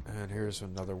 And here's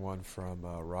another one from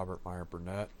Robert Meyer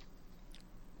Burnett.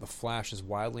 The Flash is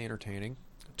wildly entertaining,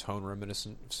 a tone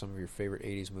reminiscent of some of your favorite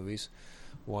 80s movies.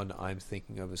 One I'm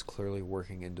thinking of is clearly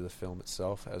working into the film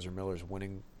itself. Ezra Miller's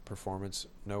winning performance,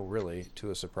 no really,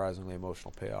 to a surprisingly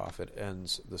emotional payoff. It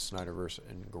ends the Snyderverse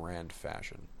in grand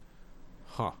fashion.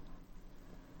 Huh.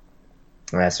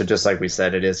 So just like we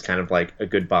said, it is kind of like a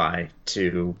goodbye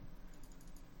to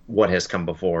what has come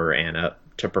before and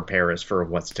to prepare us for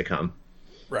what's to come.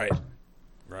 Right.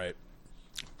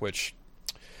 Which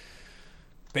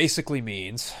basically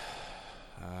means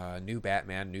new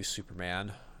Batman, new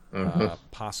Superman,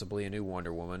 possibly a new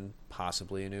Wonder Woman,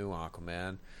 possibly a new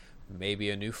Aquaman, maybe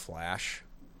a new Flash,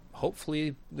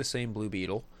 hopefully the same Blue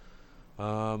Beetle.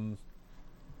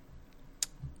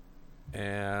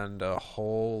 And a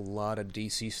whole lot of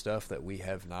DC stuff that we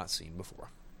have not seen before.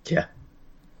 Yeah.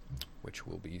 Which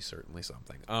will be certainly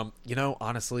something.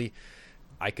 Honestly,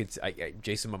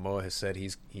 Jason Momoa has said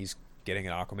he's getting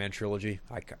an Aquaman trilogy.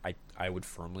 I would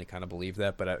firmly kind of believe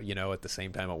that, but at the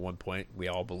same time, at one point, we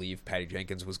all believed Patty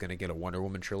Jenkins was going to get a Wonder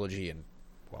Woman trilogy, and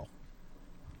well,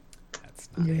 that's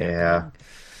not happening.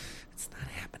 It's not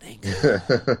happening.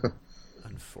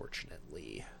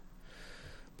 Unfortunately.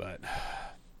 But,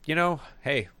 you know,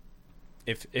 hey,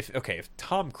 if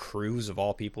Tom Cruise, of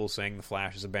all people, saying The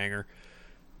Flash is a banger,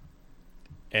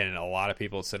 and a lot of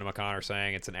people at CinemaCon are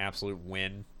saying it's an absolute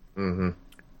win,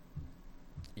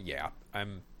 yeah,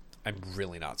 I'm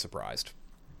really not surprised.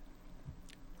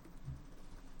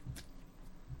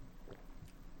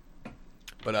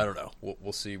 But I don't know.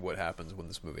 We'll see what happens when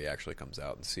this movie actually comes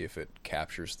out and see if it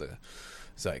captures the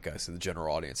zeitgeist of the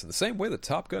general audience in the same way that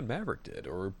Top Gun Maverick did,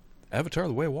 or Avatar: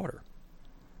 The Way of Water.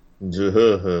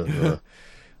 No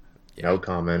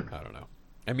comment. I don't know.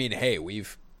 I mean, hey,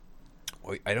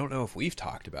 I don't know if we've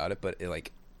talked about it, but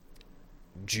like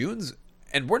June's,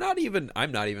 and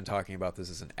I'm not even talking about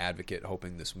this as an advocate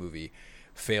hoping this movie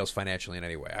fails financially in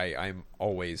any way. I'm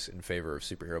always in favor of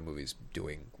superhero movies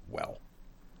doing well.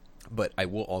 But I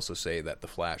will also say that The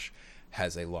Flash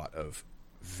has a lot of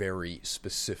very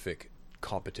specific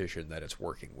competition that it's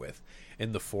working with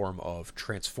in the form of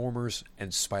Transformers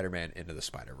and Spider-Man Into the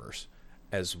Spider-Verse.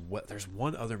 As well, there's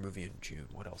one other movie in June.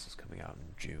 What else is coming out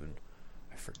in June?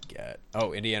 I forget.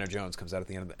 Oh, Indiana Jones comes out at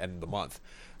the end of the month.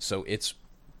 So it's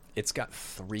got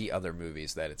 3 other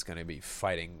movies that it's going to be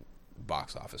fighting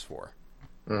box office for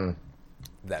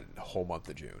that whole month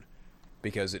of June,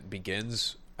 because it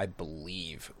begins, I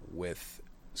believe, with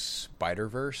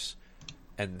Spider-Verse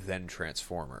and then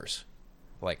Transformers.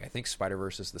 Like, I think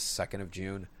Spider-Verse is the 2nd of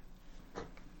June,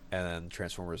 and then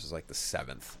Transformers is like the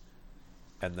 7th,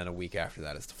 and then a week after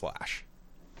that is The Flash.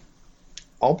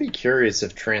 I'll be curious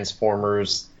if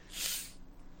Transformers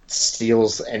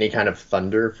steals any kind of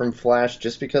thunder from Flash,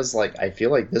 just because, like, I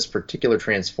feel like this particular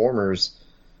Transformers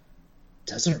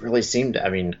doesn't really seem to.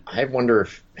 I mean, I wonder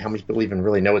how many people even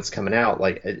really know it's coming out.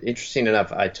 Like, interesting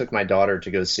enough, I took my daughter to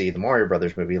go see the Mario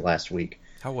Brothers movie last week.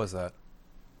 How was that?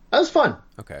 That was fun.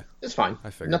 Okay, it's fine.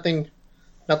 I figured nothing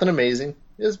amazing.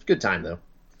 It was a good time though.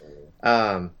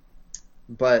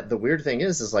 But the weird thing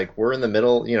is like we're in the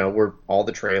middle. You know, we're all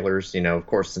the trailers. You know, of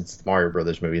course, since the Mario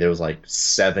Brothers movie, there was like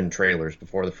 7 trailers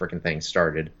before the freaking thing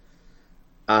started.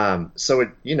 So it,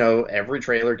 you know, every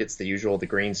trailer gets the usual, the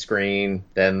green screen,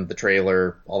 then the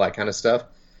trailer, all that kind of stuff.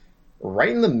 Right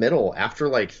in the middle, after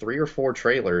like 3 or 4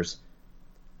 trailers,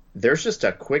 there's just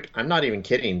a quick, I'm not even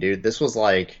kidding, dude. This was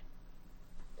like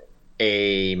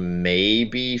a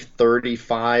maybe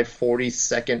 35,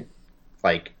 40-second,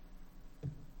 like,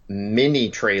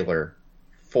 mini trailer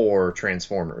for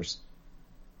Transformers.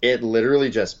 It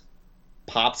literally just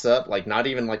pops up, like not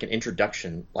even like an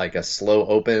introduction, like a slow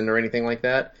open or anything like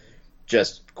that.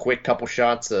 Just quick couple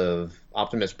shots of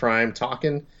Optimus Prime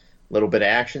talking, little bit of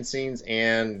action scenes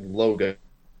and logo,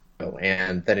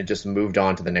 and then it just moved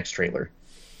on to the next trailer.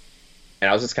 And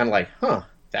I was just kind of like, huh,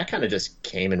 that kind of just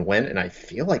came and went, and I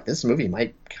feel like this movie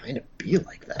might kind of be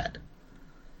like that.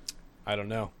 I don't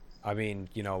know. I mean,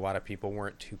 you know, a lot of people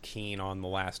weren't too keen on The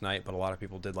Last Night, but a lot of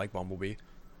people did like Bumblebee.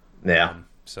 Yeah.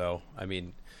 So, I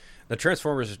mean, the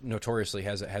Transformers notoriously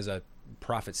has a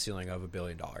profit ceiling of $1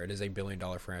 billion. It is a $1 billion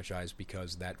franchise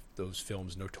because those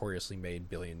films notoriously made $1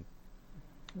 billion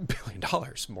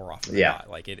more often than not.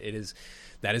 Like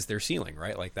that is their ceiling,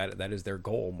 right? Like that is their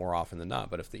goal more often than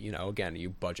not. But if you know, again, you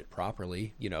budget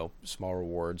properly, you know, small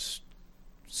rewards,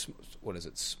 what is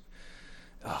it?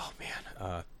 Oh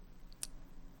man,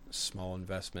 small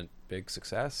investment, big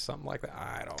success, something like that.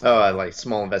 I don't know. Oh, I like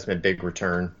small investment, big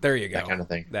return. There you go. That kind of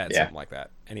thing. Something like that.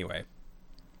 Anyway,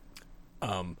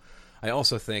 I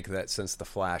also think that since The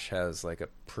Flash has like a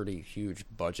pretty huge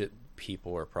budget,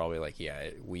 people are probably like,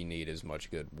 yeah, we need as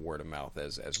much good word of mouth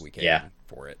as we can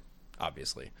for it,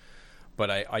 obviously.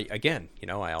 But I again, you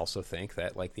know, I also think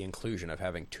that like the inclusion of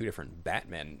having 2 different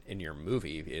Batmen in your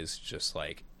movie is just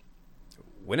like,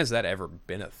 when has that ever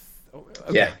been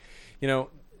okay. You know,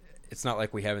 it's not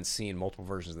like we haven't seen multiple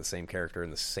versions of the same character in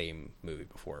the same movie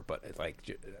before, but it's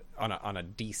like on a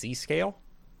DC scale,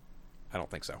 I don't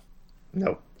think so.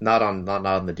 No, not on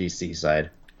the DC side.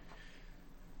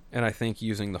 And I think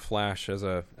using the Flash as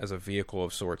a vehicle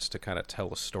of sorts to kind of tell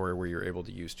a story where you're able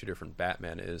to use 2 different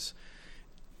Batmen is,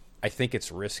 I think it's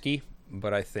risky,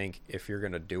 but I think if you're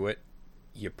going to do it,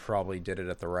 you probably did it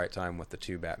at the right time with the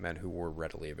 2 Batmen who were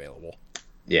readily available.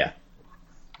 Yeah.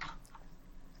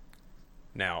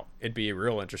 Now, it'd be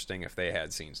real interesting if they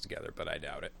had scenes together, but I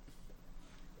doubt it.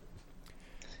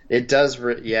 It does,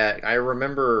 I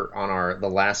remember on the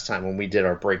last time when we did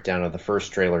our breakdown of the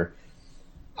first trailer,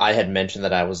 I had mentioned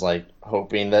that I was like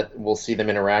hoping that we'll see them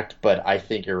interact, but I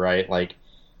think you're right. Like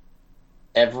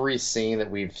every scene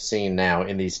that we've seen now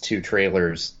in these 2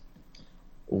 trailers,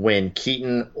 when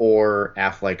Keaton or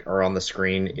Affleck are on the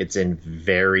screen, it's in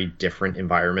very different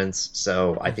environments.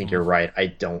 So I think you're right. I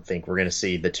don't think we're going to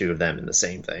see the two of them in the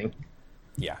same thing.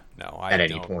 Yeah, no, at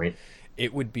any point.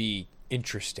 It would be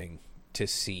interesting to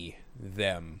see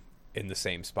them in the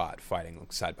same spot fighting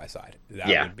side by side.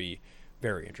 That would be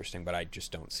very interesting, but I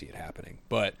just don't see it happening.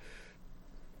 But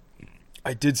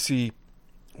I did see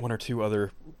one or two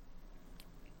other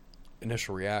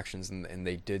initial reactions, and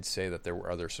they did say that there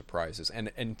were other surprises.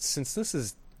 And since this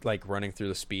is like running through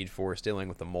the Speed Force, dealing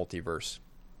with the multiverse,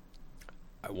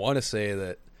 I want to say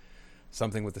that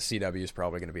something with the CW is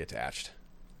probably going to be attached.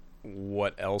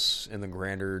 What else in the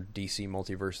grander DC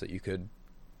multiverse that you could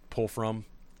pull from,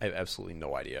 I have absolutely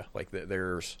no idea. Like,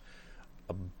 there's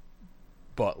a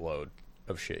buttload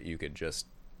of shit you could just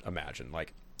imagine.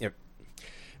 Like,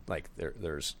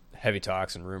 there's heavy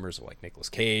talks and rumors of like Nicolas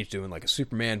Cage doing like a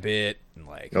Superman bit, and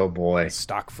like, oh boy,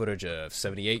 stock footage of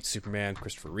 '78 Superman,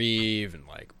 Christopher Reeve, and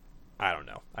like, I don't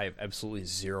know. I have absolutely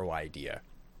zero idea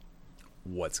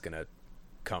what's gonna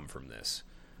come from this,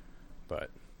 but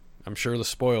I'm sure the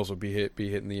spoils will be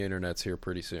hitting the internets here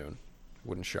pretty soon.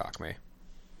 Wouldn't shock me.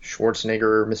 Schwarzenegger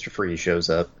or Mr. Freeze shows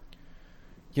up.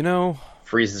 You know,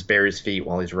 freezes Barry's feet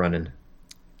while he's running.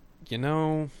 You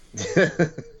know,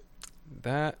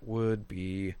 that would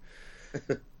be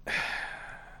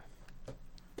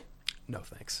no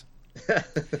thanks.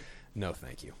 No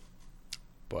thank you.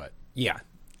 But yeah,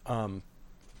 you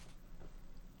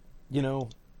know,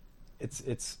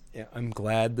 it's I'm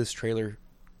glad this trailer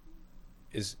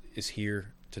is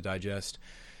here to digest.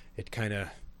 It kind of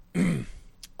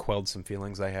quelled some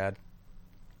feelings I had.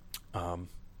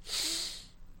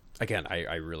 Again,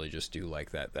 I really just do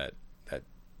like that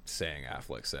saying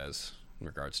Affleck says in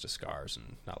regards to scars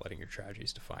and not letting your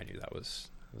tragedies define you. That was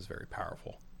very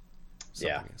powerful.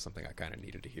 Something I kind of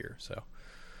needed to hear. So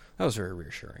that was very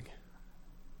reassuring.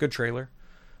 Good trailer.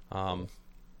 I'm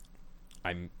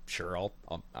sure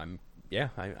I'm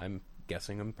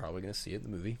guessing I'm probably going to see it in the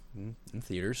movie in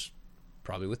theaters,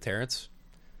 probably with Terrence.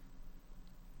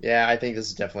 Yeah, I think this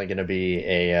is definitely going to be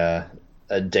a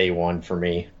day one for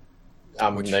me.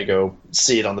 I'm going to go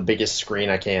see it on the biggest screen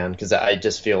I can, because I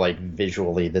just feel like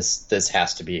visually this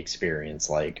has to be experienced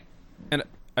like, and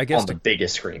I guess on the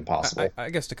biggest screen possible. I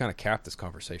guess to kind of cap this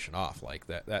conversation off, like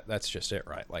that's just it,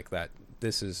 right? Like that.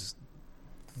 This is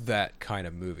that kind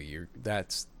of movie.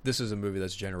 This is a movie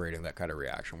that's generating that kind of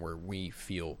reaction where we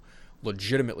feel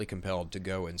legitimately compelled to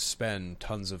go and spend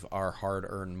tons of our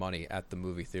hard-earned money at the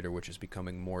movie theater, which is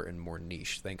becoming more and more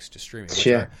niche thanks to streaming.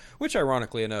 Which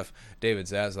ironically enough, David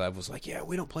Zaslav was like, yeah,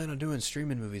 we don't plan on doing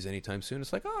streaming movies anytime soon.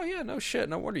 It's like, oh yeah, no shit,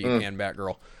 no wonder you can,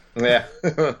 Batgirl. Yeah.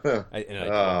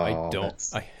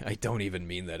 I don't even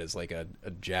mean that as like a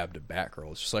jab to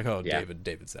Batgirl. It's just like, oh, yeah.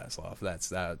 David Zaslav, that's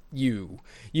that. You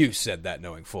said that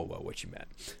knowing full well what you meant.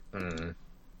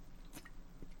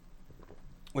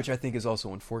 Which I think is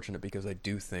also unfortunate, because I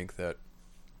do think that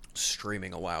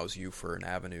streaming allows you for an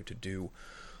avenue to do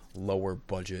lower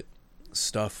budget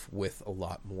stuff with a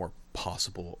lot more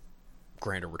possible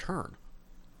grander return.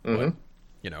 But,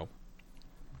 you know,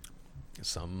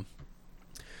 some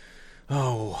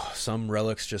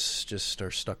relics just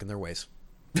are stuck in their ways.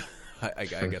 I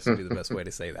guess would be the best way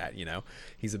to say that. You know,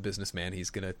 he's a businessman. He's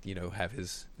gonna, you know, have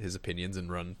his opinions and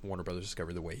run Warner Brothers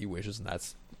Discovery the way he wishes, and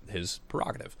that's his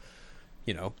prerogative.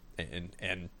 You know,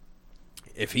 and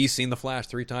if he's seen The Flash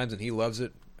 3 times and he loves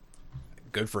it,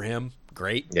 good for him.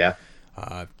 Great. Yeah.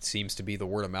 Seems to be the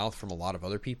word of mouth from a lot of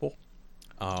other people.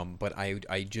 But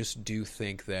I just do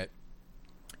think that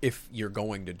if you're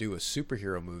going to do a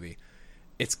superhero movie,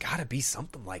 it's got to be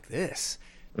something like this.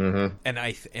 And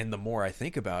the more I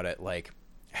think about it, like,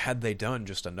 had they done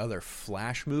just another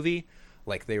Flash movie,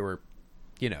 like they were,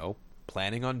 you know,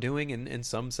 planning on doing in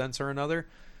some sense or another,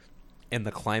 in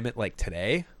the climate like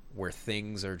today, where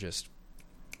things are just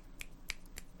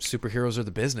superheroes are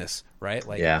the business, right?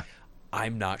 Like, yeah.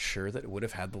 I'm not sure that it would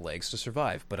have had the legs to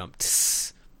survive, but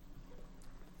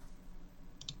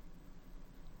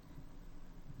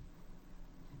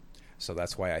so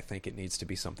that's why I think it needs to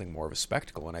be something more of a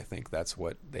spectacle, and I think that's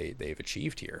what they've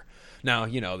achieved here. Now,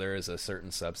 you know, there is a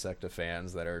certain subsect of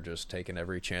fans that are just taking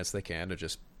every chance they can to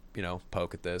just, you know,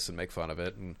 poke at this and make fun of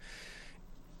it, and,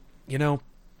 you know,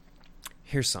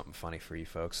 here's something funny for you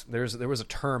folks. There was a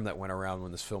term that went around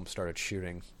when this film started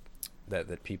shooting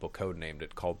that people codenamed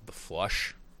it, called the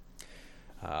flush.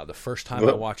 The first time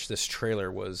I watched this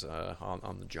trailer was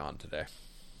on the John today.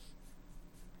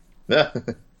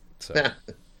 So,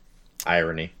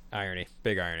 irony,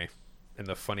 big irony, in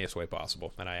the funniest way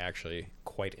possible, and I actually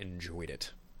quite enjoyed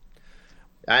it.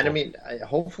 And I mean,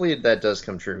 hopefully that does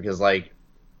come true, because like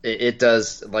it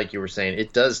does, like you were saying,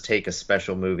 it does take a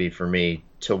special movie for me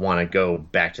to want to go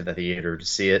back to the theater to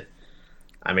see it.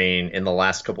 I mean, in the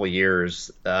last couple of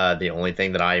years, the only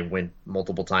thing that I went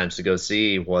multiple times to go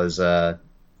see was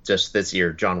just this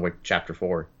year, John Wick Chapter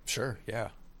 4. Sure, yeah.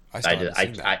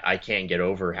 I can't get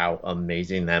over how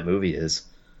amazing that movie is.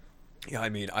 Yeah, I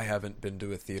mean, I haven't been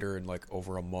to a theater in like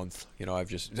over a month. You know,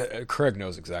 Craig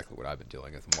knows exactly what I've been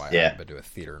dealing with and why I haven't been to a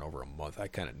theater in over a month. I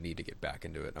kind of need to get back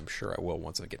into it. I'm sure I will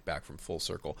once I get back from Full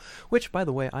Circle, which, by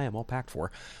the way, I am all packed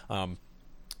for. In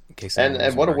case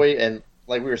and what a way, and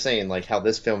like we were saying, like how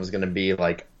this film is going to be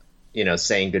like, you know,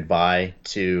 saying goodbye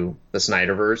to the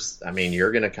Snyderverse. I mean,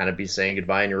 you're going to kind of be saying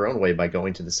goodbye in your own way by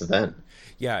going to this event.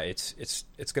 Yeah, it's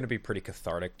going to be pretty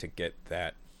cathartic to get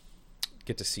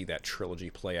to see that trilogy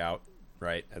play out,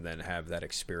 right? And then have that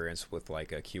experience with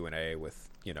like a Q&A with,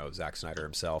 you know, Zack Snyder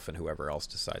himself and whoever else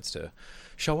decides to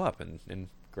show up and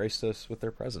grace us with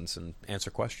their presence and answer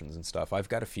questions and stuff. I've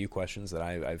got a few questions that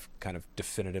I've kind of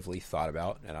definitively thought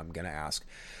about, and I'm going to ask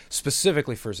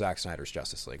specifically for Zack Snyder's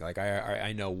Justice League. Like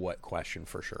I know what question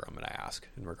for sure I'm going to ask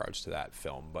in regards to that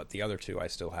film, but the other two I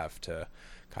still have to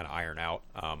kind of iron out.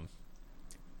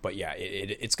 But yeah,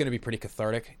 it's going to be pretty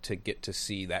cathartic to get to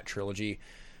see that trilogy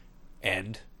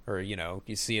end, or, you know,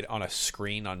 you see it on a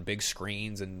screen, on big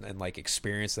screens, and like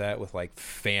experience that with like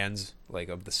fans like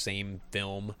of the same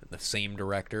film, the same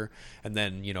director, and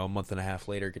then, you know, a month and a half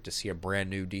later get to see a brand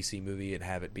new DC movie and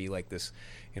have it be like this,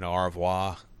 you know, au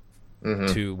revoir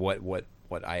to what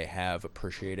I have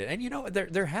appreciated. And, you know,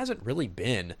 there hasn't really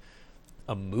been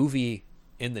a movie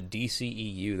in the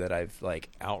DCEU that I've like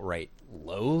outright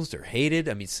loathed or hated.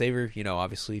 I mean, savor, you know,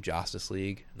 obviously Justice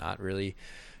League, not really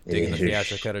digging the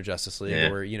theatrical cut of Justice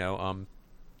League, or, you know,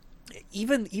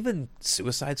 even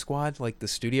Suicide Squad, like the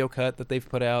studio cut that they've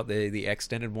put out, the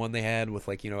extended one they had with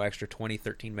like, you know, extra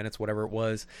 13 minutes, whatever it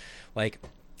was. Like,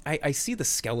 I see the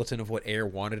skeleton of what Ayer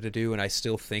wanted to do, and I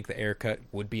still think the Ayer cut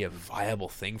would be a viable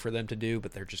thing for them to do,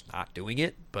 but they're just not doing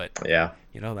it. But yeah,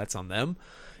 you know, that's on them.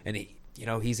 And you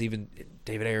know,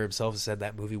 David Ayer himself has said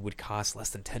that movie would cost less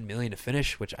than $10 million to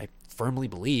finish, which I firmly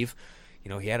believe. You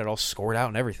know, he had it all scored out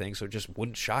and everything, so it just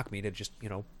wouldn't shock me to just, you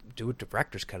know, do a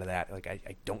director's cut of that. Like,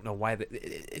 I don't know why.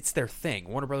 It's their thing.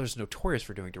 Warner Brothers is notorious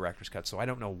for doing director's cuts, so I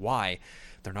don't know why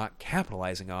they're not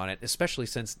capitalizing on it, especially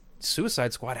since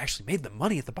Suicide Squad actually made the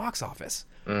money at the box office.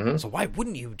 So why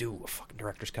wouldn't you do a fucking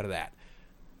director's cut of that?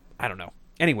 I don't know.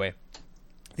 Anyway,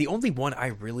 the only one I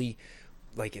really...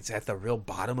 like, it's at the real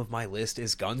bottom of my list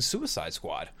is Gunn's Suicide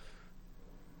Squad.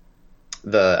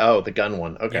 The gun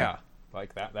one. Okay. Yeah.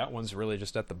 Like that one's really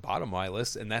just at the bottom of my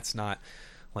list, and that's not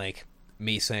like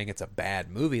me saying it's a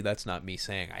bad movie. That's not me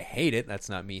saying I hate it. That's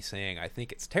not me saying I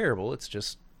think it's terrible. It's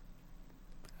just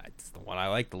it's the one I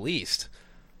like the least.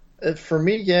 For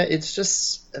me, yeah, it's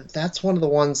just that's one of the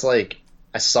ones, like,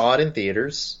 I saw it in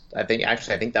theaters. I think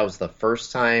that was the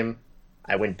first time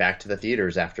I went back to the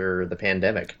theaters after the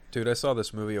pandemic. Dude, I saw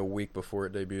this movie a week before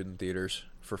it debuted in theaters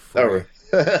for free.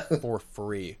 For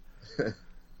free.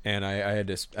 And I had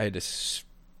to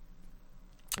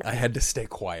stay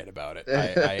quiet about it.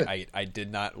 I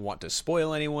did not want to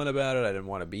spoil anyone about it. I didn't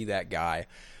want to be that guy.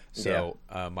 So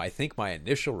I think my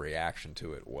initial reaction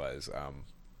to it was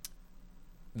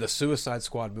the Suicide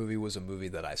Squad movie was a movie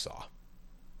that I saw.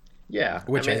 Yeah,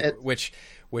 which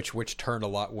turned a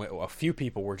lot. A few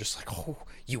people were just like, "Oh,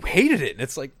 you hated it," and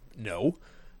it's like, no,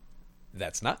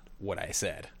 that's not what I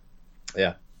said.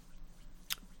 Yeah,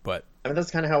 but I mean,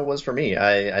 that's kind of how it was for me.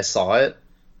 I saw it.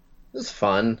 It was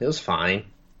fun. It was fine.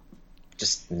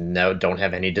 Just don't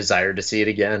have any desire to see it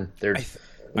again.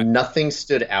 Nothing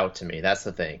stood out to me. That's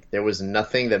the thing. There was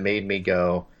nothing that made me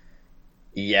go,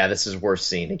 yeah, this is worth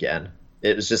seeing again.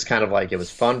 It was just kind of like, it was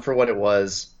fun for what it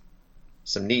was.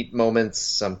 Some neat moments,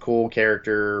 some cool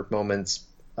character moments.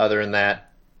 Other than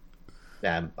that,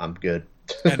 yeah, I'm good.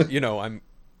 And, you know, I'm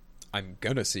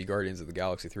gonna see Guardians of the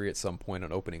Galaxy 3 at some point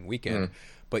on opening weekend.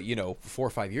 But, you know, 4 or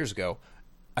 5 years ago,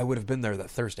 I would have been there that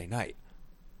Thursday night.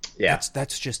 Yeah,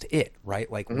 that's just it,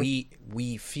 right? Like,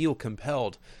 we feel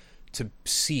compelled to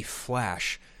see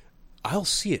Flash. I'll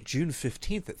see it June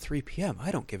 15th at 3 p.m.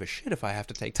 I don't give a shit if I have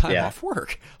to take time off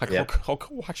work. Like, I'll go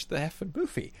watch the effing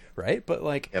movie, right? But,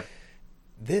 like,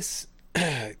 this,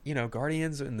 you know,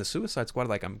 Guardians and the Suicide Squad,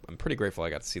 like, I'm pretty grateful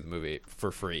I got to see the movie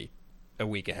for free a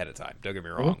week ahead of time. Don't get me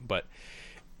wrong. But,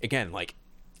 again, like,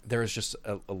 there's just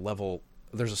a level,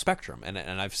 there's a spectrum. And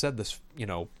I've said this, you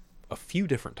know, a few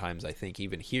different times, I think,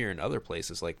 even here and other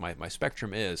places. Like, my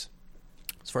spectrum is,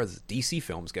 as far as DC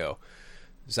films go,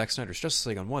 Zack Snyder's Justice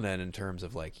League on one end in terms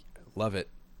of, like, love it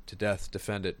to death,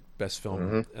 defend it, best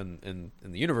film in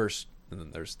the universe, and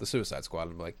then there's the Suicide Squad.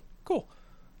 I'm like, cool.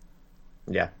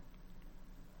 Yeah.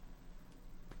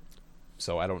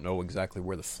 So I don't know exactly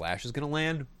where the Flash is going to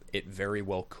land. It very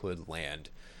well could land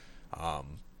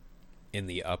in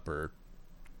the upper.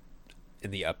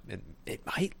 It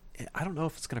might. I don't know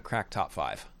if it's going to crack top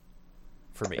 5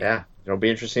 for me. Yeah, it'll be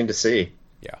interesting to see.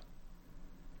 Yeah.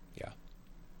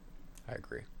 I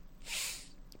agree.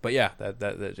 But yeah,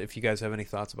 that if you guys have any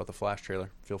thoughts about the Flash trailer,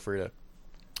 feel free to,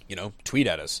 tweet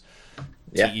at us.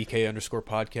 Yeah.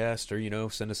 TEK_podcast, or,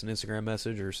 send us an Instagram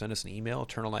message or send us an email,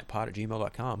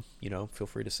 eternalnightpod@gmail.com. Feel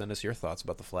free to send us your thoughts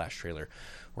about the Flash trailer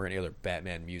or any other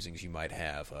Batman musings you might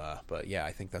have. But yeah,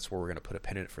 I think that's where we're going to put a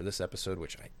pin in it for this episode,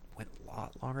 which I went a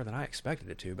lot longer than I expected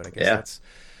it to, but I guess that's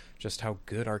just how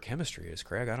good our chemistry is,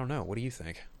 Craig. I don't know. What do you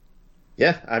think?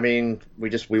 Yeah, I mean,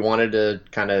 we wanted to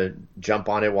kind of jump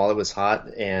on it while it was hot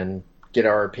and get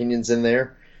our opinions in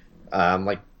there.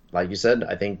 Like you said,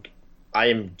 I think I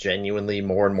am genuinely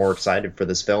more and more excited for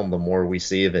this film the more we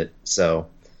see of it. So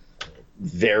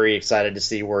very excited to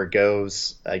see where it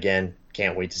goes. Again,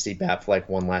 can't wait to see Batfleck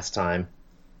one last time.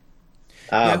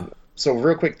 So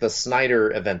real quick, the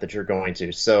Snyder event that you're going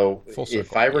to. So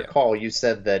if I recall, you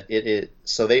said that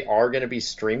so they are going to be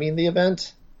streaming the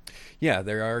event? Yeah,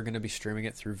 they are going to be streaming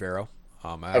it through Vero.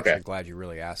 I'm actually glad you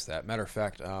really asked that. Matter of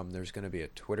fact, there's going to be a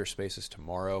Twitter Spaces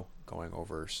tomorrow going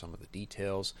over some of the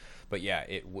details. But yeah,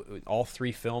 all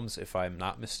 3 films, if I'm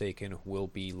not mistaken, will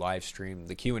be live streamed.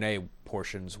 The Q&A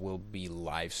portions will be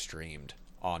live streamed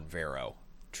on Vero,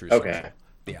 True Social,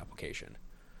 the application.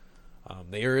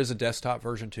 There is a desktop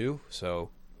version too,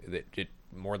 so it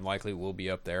more than likely will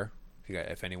be up there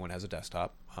if anyone has a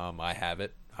desktop. I have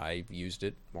it. I used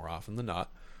it more often than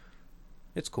not.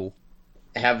 It's cool.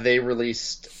 Have they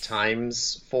released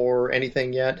times for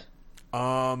anything yet?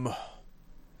 I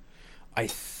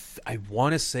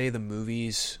want to say the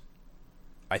movies.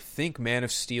 I think Man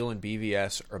of Steel and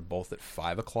BVS are both at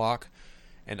 5 o'clock,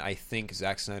 and I think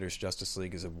Zack Snyder's Justice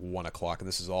League is at 1 o'clock, and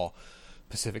this is all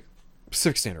Pacific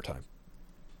Standard Time.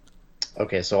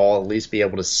 Okay, so I'll at least be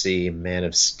able to see Man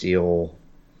of Steel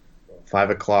 5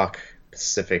 o'clock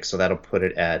Pacific, so that'll put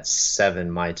it at 7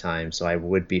 my time, so I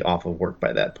would be off of work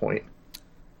by that point.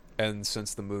 And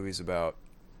since the movie's about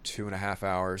 2.5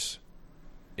 hours,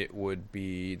 it would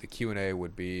be, the Q&A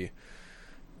would be,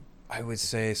 I would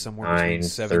say somewhere between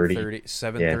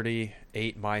 7:30,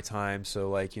 8 my time,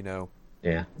 so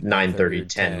 9:30,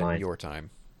 10 mine. Your time.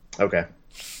 Okay.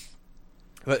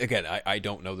 But again, I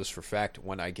don't know this for fact.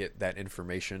 When I get that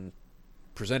information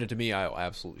presented to me, I'll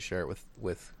absolutely share it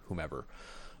with whomever.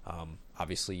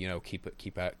 Obviously, keep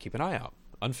an eye out.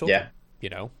 Unfiltered.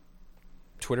 Yeah.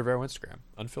 Twitter, Vero, Instagram.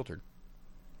 Unfiltered.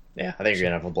 Yeah, I think you're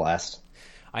going to have a blast.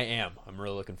 I am. I'm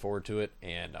really looking forward to it,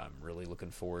 and I'm really looking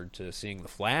forward to seeing The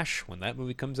Flash when that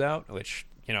movie comes out, which,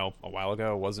 a while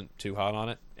ago I wasn't too hot on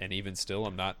it, and even still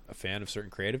I'm not a fan of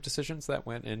certain creative decisions that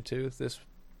went into this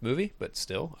movie, but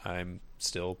still, I'm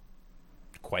still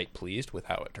quite pleased with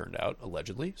how it turned out,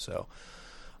 allegedly, so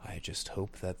I just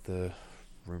hope that the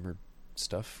rumored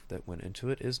stuff that went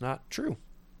into it is not true.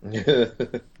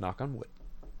 Knock on wood.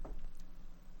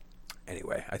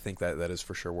 Anyway, I think that is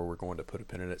for sure where we're going to put a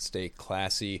pin in it. Stay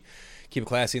classy. Keep it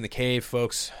classy in the cave,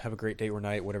 folks. Have a great day or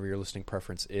night, whatever your listening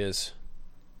preference is.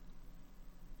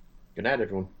 Good night,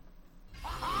 everyone.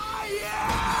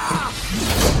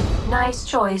 Nice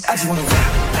choice. I just want to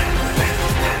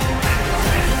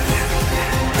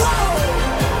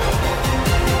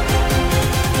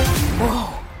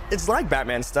Whoa. It's like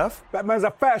Batman stuff. Batman's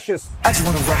a fascist. I just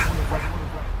want to rap.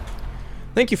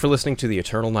 Thank you for listening to the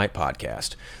Eternal Night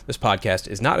Podcast. This podcast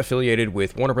is not affiliated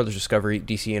with Warner Bros. Discovery,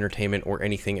 DC Entertainment, or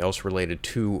anything else related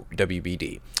to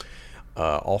WBD.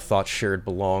 All thoughts shared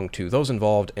belong to those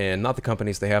involved and not the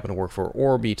companies they happen to work for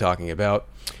or be talking about.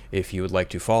 If you would like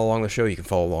to follow along the show, you can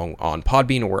follow along on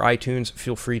Podbean or iTunes.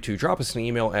 Feel free to drop us an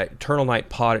email at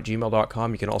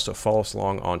eternalnightpod@gmail.com. You can also follow us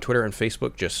along on Twitter and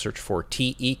Facebook. Just search for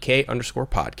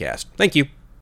TEK_podcast. Thank you.